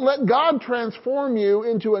 but let God transform you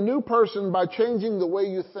into a new person by changing the way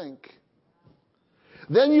you think.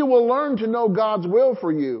 Then you will learn to know God's will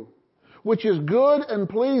for you, which is good and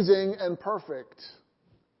pleasing and perfect.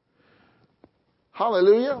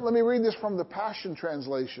 Hallelujah. Let me read this from the Passion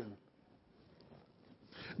Translation.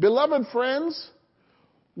 Beloved friends,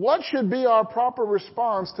 what should be our proper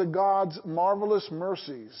response to God's marvelous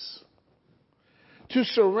mercies? To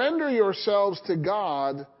surrender yourselves to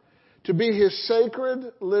God to be His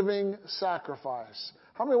sacred living sacrifice.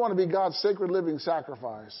 How many want to be God's sacred living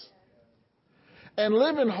sacrifice? And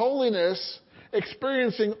live in holiness,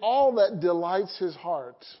 experiencing all that delights His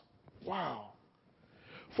heart. Wow.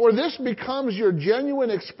 For this becomes your genuine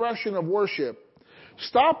expression of worship.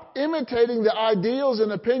 Stop imitating the ideals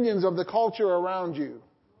and opinions of the culture around you.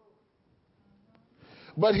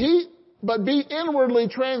 But be inwardly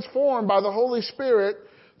transformed by the Holy Spirit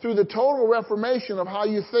through the total reformation of how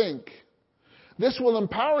you think. This will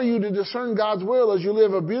empower you to discern God's will as you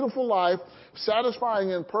live a beautiful life,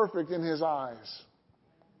 satisfying and perfect in His eyes.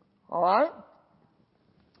 All right?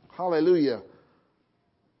 Hallelujah.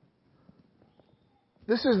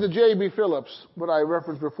 This is the J.B. Phillips, what I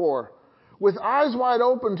referenced before. With eyes wide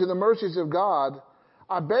open to the mercies of God,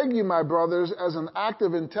 I beg you, my brothers, as an act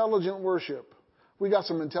of intelligent worship. We got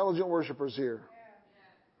some intelligent worshipers here.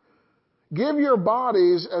 Give your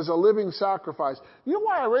bodies as a living sacrifice. You know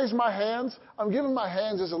why I raise my hands? I'm giving my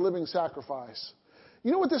hands as a living sacrifice.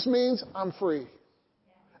 You know what this means? I'm free.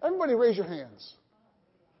 Everybody raise your hands.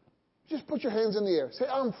 Just put your hands in the air. Say,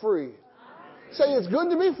 I'm free. Say, it's good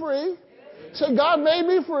to be free. Say, God made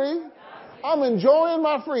me free. I'm enjoying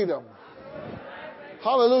my freedom.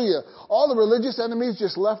 Hallelujah. All the religious enemies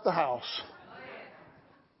just left the house.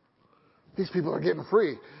 These people are getting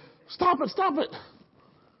free. Stop it, stop it.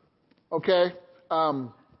 Okay.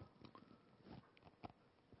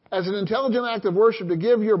 As an intelligent act of worship, to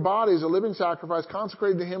give your bodies a living sacrifice,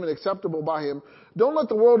 consecrated to Him and acceptable by Him. Don't let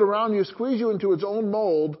the world around you squeeze you into its own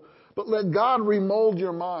mold, but let God remold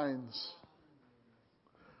your minds.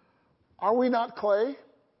 Are we not clay?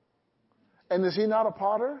 And is He not a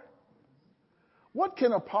potter? What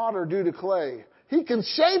can a potter do to clay? He can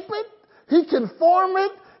shape it, he can form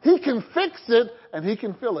it, he can fix it, and he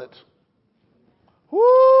can fill it.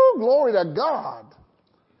 Woo! Glory to God.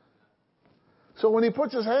 So when He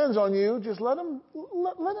puts His hands on you, just let him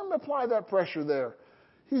apply that pressure there.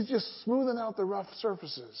 He's just smoothing out the rough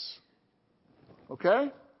surfaces.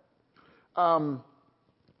 Okay? So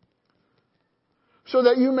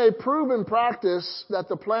that you may prove in practice that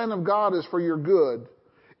the plan of God is for your good.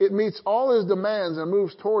 It meets all His demands and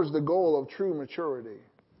moves towards the goal of true maturity.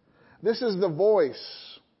 This is the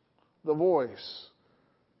voice. The voice.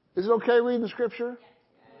 Is it okay reading the scripture?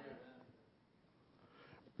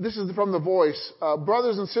 This is from the voice.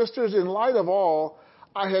 Brothers and sisters, in light of all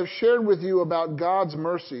I have shared with you about God's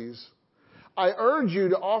mercies, I urge you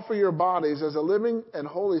to offer your bodies as a living and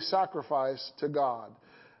holy sacrifice to God.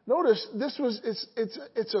 Notice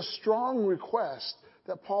it's a strong request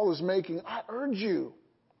that Paul is making. I urge you.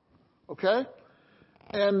 Okay?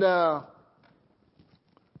 And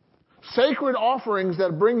sacred offerings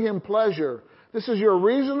that bring Him pleasure. This is your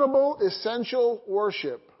reasonable, essential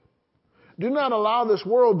worship. Do not allow this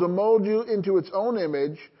world to mold you into its own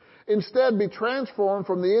image. Instead, be transformed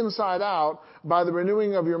from the inside out by the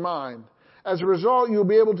renewing of your mind. As a result, you'll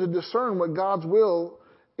be able to discern what God's will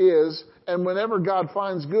is, and whenever God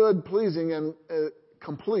finds good, pleasing, and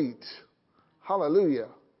complete. Hallelujah.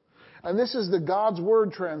 And this is the God's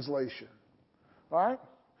Word translation. All right?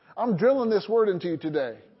 I'm drilling this word into you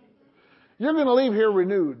today. You're going to leave here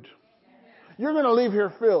renewed. You're going to leave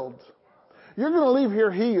here filled. You're going to leave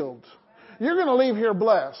here healed. You're going to leave here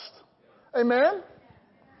blessed. Amen?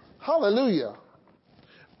 Hallelujah.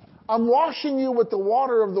 I'm washing you with the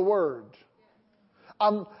water of the Word.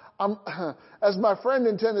 I'm, as my friend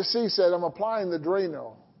in Tennessee said, I'm applying the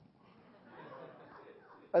Drano.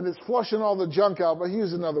 And it's flushing all the junk out, but he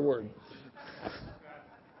used another word.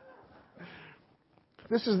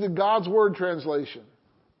 This is the God's Word translation.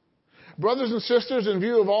 Brothers and sisters, in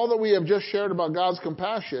view of all that we have just shared about God's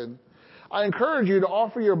compassion, I encourage you to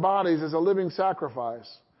offer your bodies as a living sacrifice,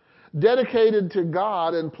 dedicated to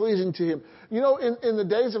God and pleasing to Him. You know, in the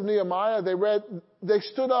days of Nehemiah, they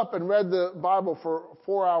stood up and read the Bible for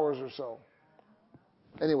 4 hours or so.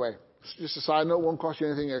 Anyway, just a side note, won't cost you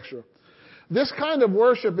anything extra. This kind of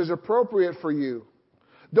worship is appropriate for you.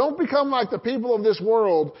 Don't become like the people of this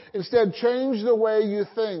world. Instead, change the way you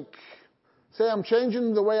think. Say, I'm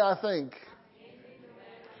changing the way I think.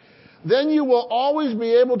 Then you will always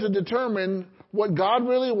be able to determine what God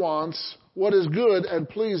really wants, what is good and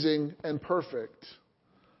pleasing and perfect.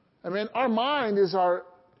 I mean, our mind is our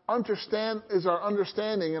understanding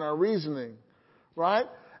and our reasoning, right?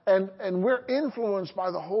 And we're influenced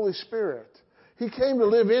by the Holy Spirit. He came to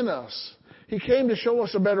live in us. He came to show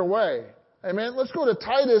us a better way. Amen. Let's go to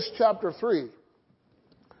Titus chapter 3.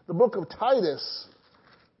 The book of Titus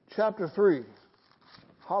chapter 3.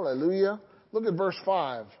 Hallelujah. Look at verse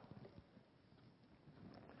 5.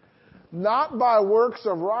 Not by works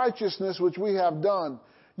of righteousness which we have done.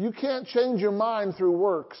 You can't change your mind through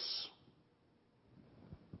works.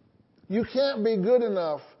 You can't be good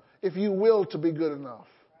enough if you will to be good enough.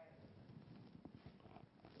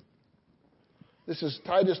 This is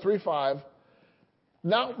Titus 3:5.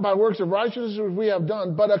 Not by works of righteousness which we have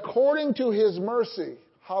done, but according to His mercy.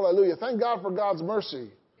 Hallelujah. Thank God for God's mercy.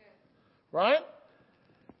 Right?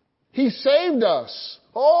 He saved us.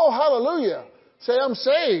 Oh, hallelujah. Say, I'm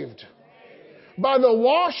saved. By the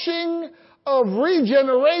washing of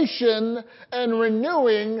regeneration and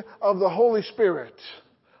renewing of the Holy Spirit.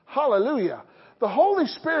 Hallelujah. The Holy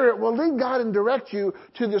Spirit will lead God and direct you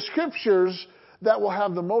to the scriptures that will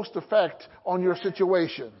have the most effect on your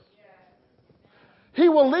situation. He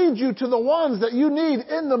will lead you to the ones that you need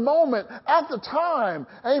in the moment, at the time.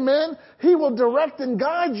 Amen. He will direct and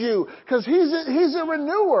guide you because He's a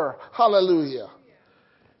renewer. Hallelujah.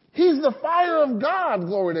 He's the fire of God.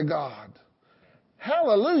 Glory to God.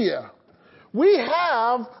 Hallelujah. We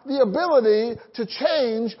have the ability to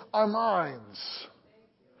change our minds.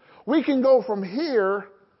 We can go from here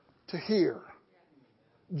to here.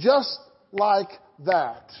 Just like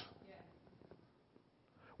that.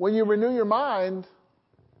 When you renew your mind,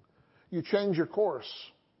 you change your course.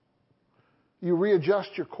 You readjust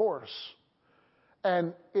your course.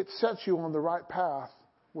 And it sets you on the right path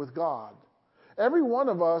with God. Every one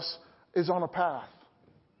of us is on a path.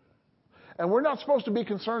 And we're not supposed to be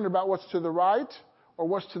concerned about what's to the right or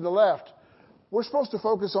what's to the left. We're supposed to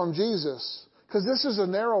focus on Jesus because this is a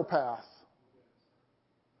narrow path.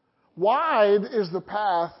 Wide is the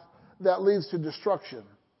path that leads to destruction.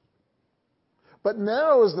 But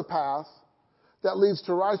narrow is the path that leads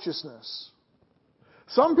to righteousness.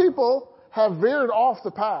 Some people have veered off the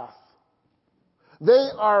path. They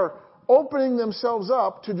are opening themselves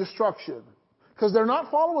up to destruction. Because they're not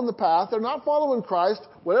following the path. They're not following Christ.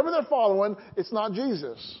 Whatever they're following, it's not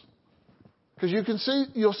Jesus. Because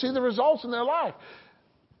you'll see the results in their life.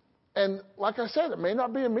 And like I said, it may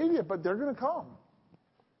not be immediate, but they're going to come.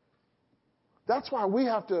 That's why we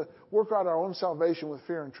have to work out our own salvation with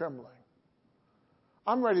fear and trembling.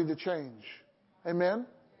 I'm ready to change. Amen?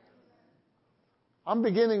 I'm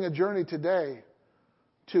beginning a journey today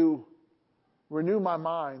to renew my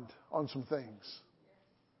mind on some things.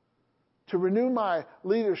 To renew my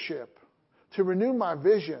leadership. To renew my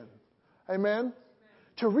vision. Amen?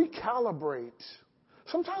 To recalibrate.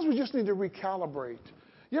 Sometimes we just need to recalibrate.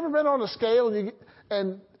 You ever been on a scale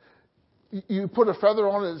and you put a feather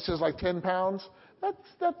on it that says like 10 pounds?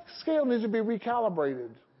 That scale needs to be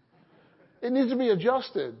recalibrated. It needs to be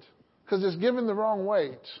adjusted because it's given the wrong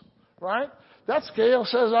weight. Right? That scale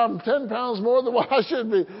says I'm 10 pounds more than what I should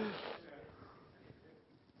be.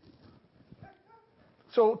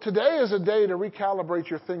 So today is a day to recalibrate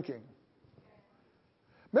your thinking.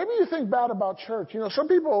 Maybe you think bad about church. You know, some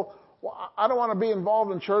people, well, I don't want to be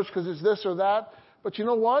involved in church because it's this or that. But you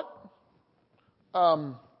know what?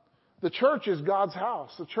 The church is God's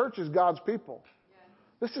house. The church is God's people.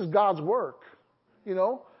 This is God's work. You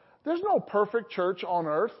know, there's no perfect church on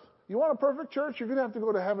earth. You want a perfect church? You're going to have to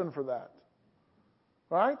go to heaven for that.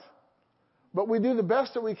 Right? But we do the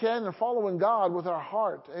best that we can in following God with our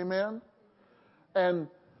heart. Amen? And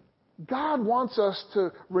God wants us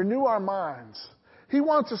to renew our minds. He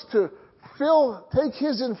wants us to take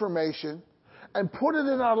His information and put it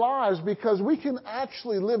in our lives, because we can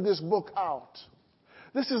actually live this book out.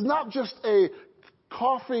 This is not just a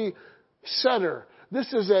coffee setter.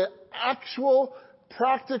 This is an actual,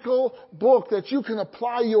 practical book that you can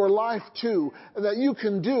apply your life to and that you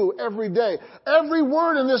can do every day. Every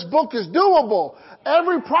word in this book is doable.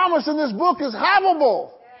 Every promise in this book is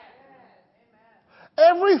havable.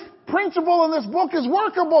 Every principle in this book is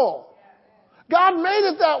workable. God made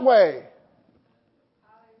it that way.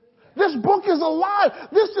 This book is alive.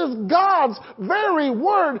 This is God's very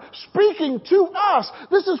word speaking to us.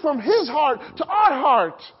 This is from His heart to our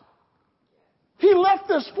heart. He left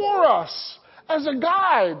this for us as a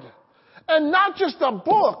guide. And not just a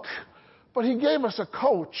book, but He gave us a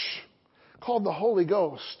coach called the Holy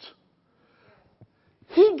Ghost.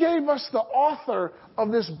 He gave us the author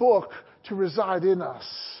of this book to reside in us.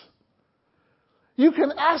 You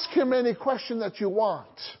can ask Him any question that you want.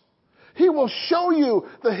 He will show you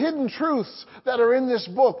the hidden truths that are in this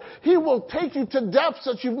book. He will take you to depths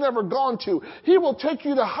that you've never gone to. He will take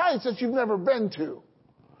you to heights that you've never been to.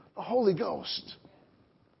 The Holy Ghost.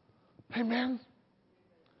 Amen.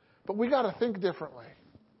 But we got to think differently.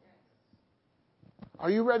 Are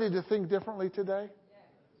you ready to think differently today?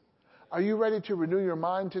 Are you ready to renew your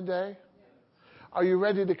mind today? Are you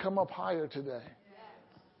ready to come up higher today?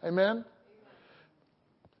 Amen.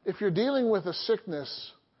 If you're dealing with a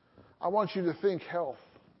sickness, I want you to think health.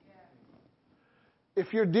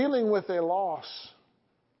 If you're dealing with a loss,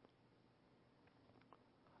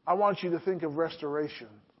 I want you to think of restoration.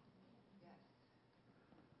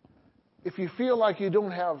 If you feel like you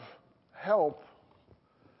don't have help,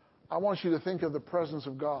 I want you to think of the presence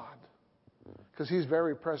of God, because He's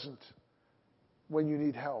very present when you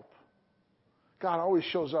need help. God always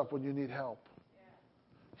shows up when you need help.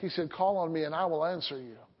 He said, call on me and I will answer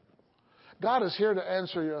you. God is here to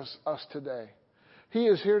answer us today. He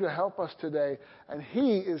is here to help us today, and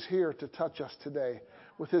He is here to touch us today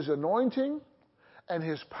with His anointing and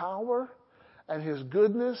His power and His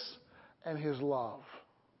goodness and His love.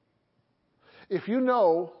 If you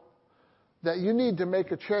know that you need to make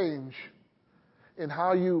a change in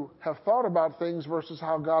how you have thought about things versus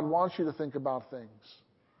how God wants you to think about things,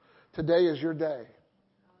 today is your day.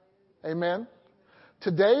 Amen?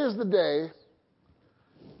 Today is the day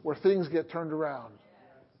where things get turned around.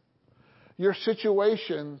 Your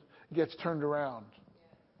situation gets turned around.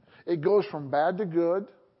 It goes from bad to good.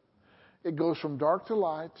 It goes from dark to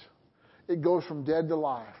light. It goes from dead to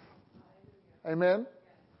life. Amen?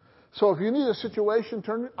 So if you need a situation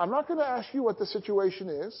turned, I'm not going to ask you what the situation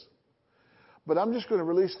is, but I'm just going to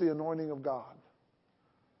release the anointing of God.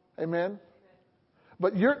 Amen?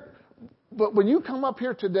 But when you come up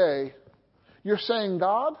here today, you're saying,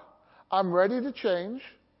 God, I'm ready to change,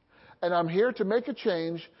 and I'm here to make a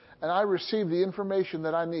change, and I receive the information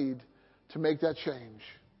that I need to make that change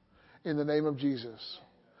in the name of Jesus.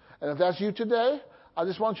 And if that's you today, I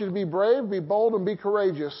just want you to be brave, be bold, and be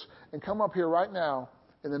courageous, and come up here right now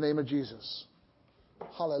in the name of Jesus.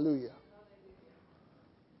 Hallelujah.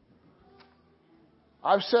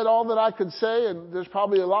 I've said all that I could say, and there's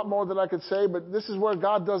probably a lot more that I could say, but this is where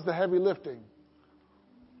God does the heavy lifting.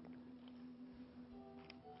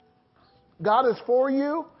 God is for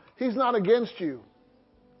you. He's not against you.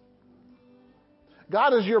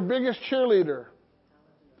 God is your biggest cheerleader.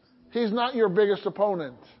 He's not your biggest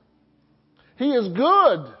opponent. He is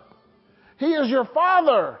good. He is your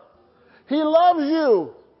Father. He loves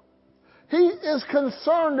you. He is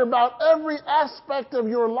concerned about every aspect of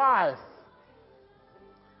your life.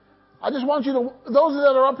 I just want you to, those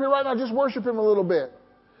that are up here right now, just worship Him a little bit.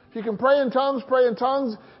 If you can pray in tongues, pray in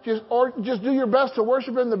tongues. Or just do your best to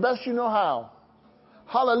worship Him the best you know how.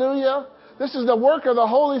 Hallelujah. This is the work of the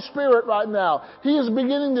Holy Spirit right now. He is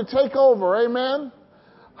beginning to take over. Amen.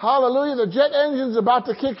 Hallelujah. The jet engine's about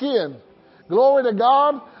to kick in. Glory to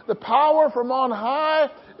God. The power from on high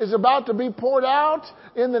is about to be poured out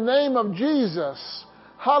in the name of Jesus.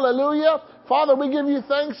 Hallelujah. Father, we give you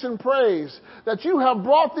thanks and praise that you have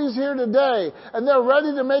brought these here today, and they're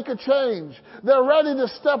ready to make a change. They're ready to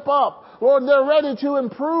step up. Lord, they're ready to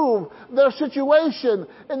improve their situation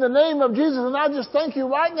in the name of Jesus. And I just thank you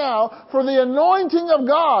right now for the anointing of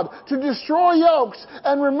God to destroy yokes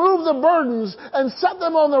and remove the burdens and set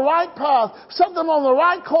them on the right path, set them on the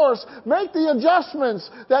right course, make the adjustments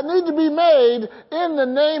that need to be made in the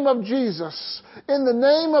name of Jesus. In the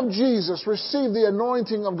name of Jesus, receive the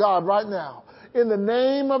anointing of God right now. in the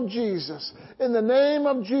name of Jesus. In the name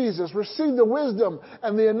of Jesus, receive the wisdom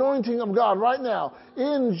and the anointing of God right now.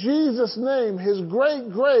 In Jesus' name, His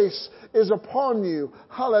great grace is upon you.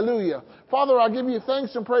 Hallelujah. Father, I give you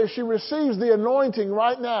thanks and praise. She receives the anointing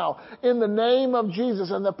right now in the name of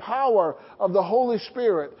Jesus and the power of the Holy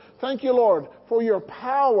Spirit. Thank you, Lord, for your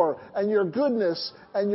power and your goodness and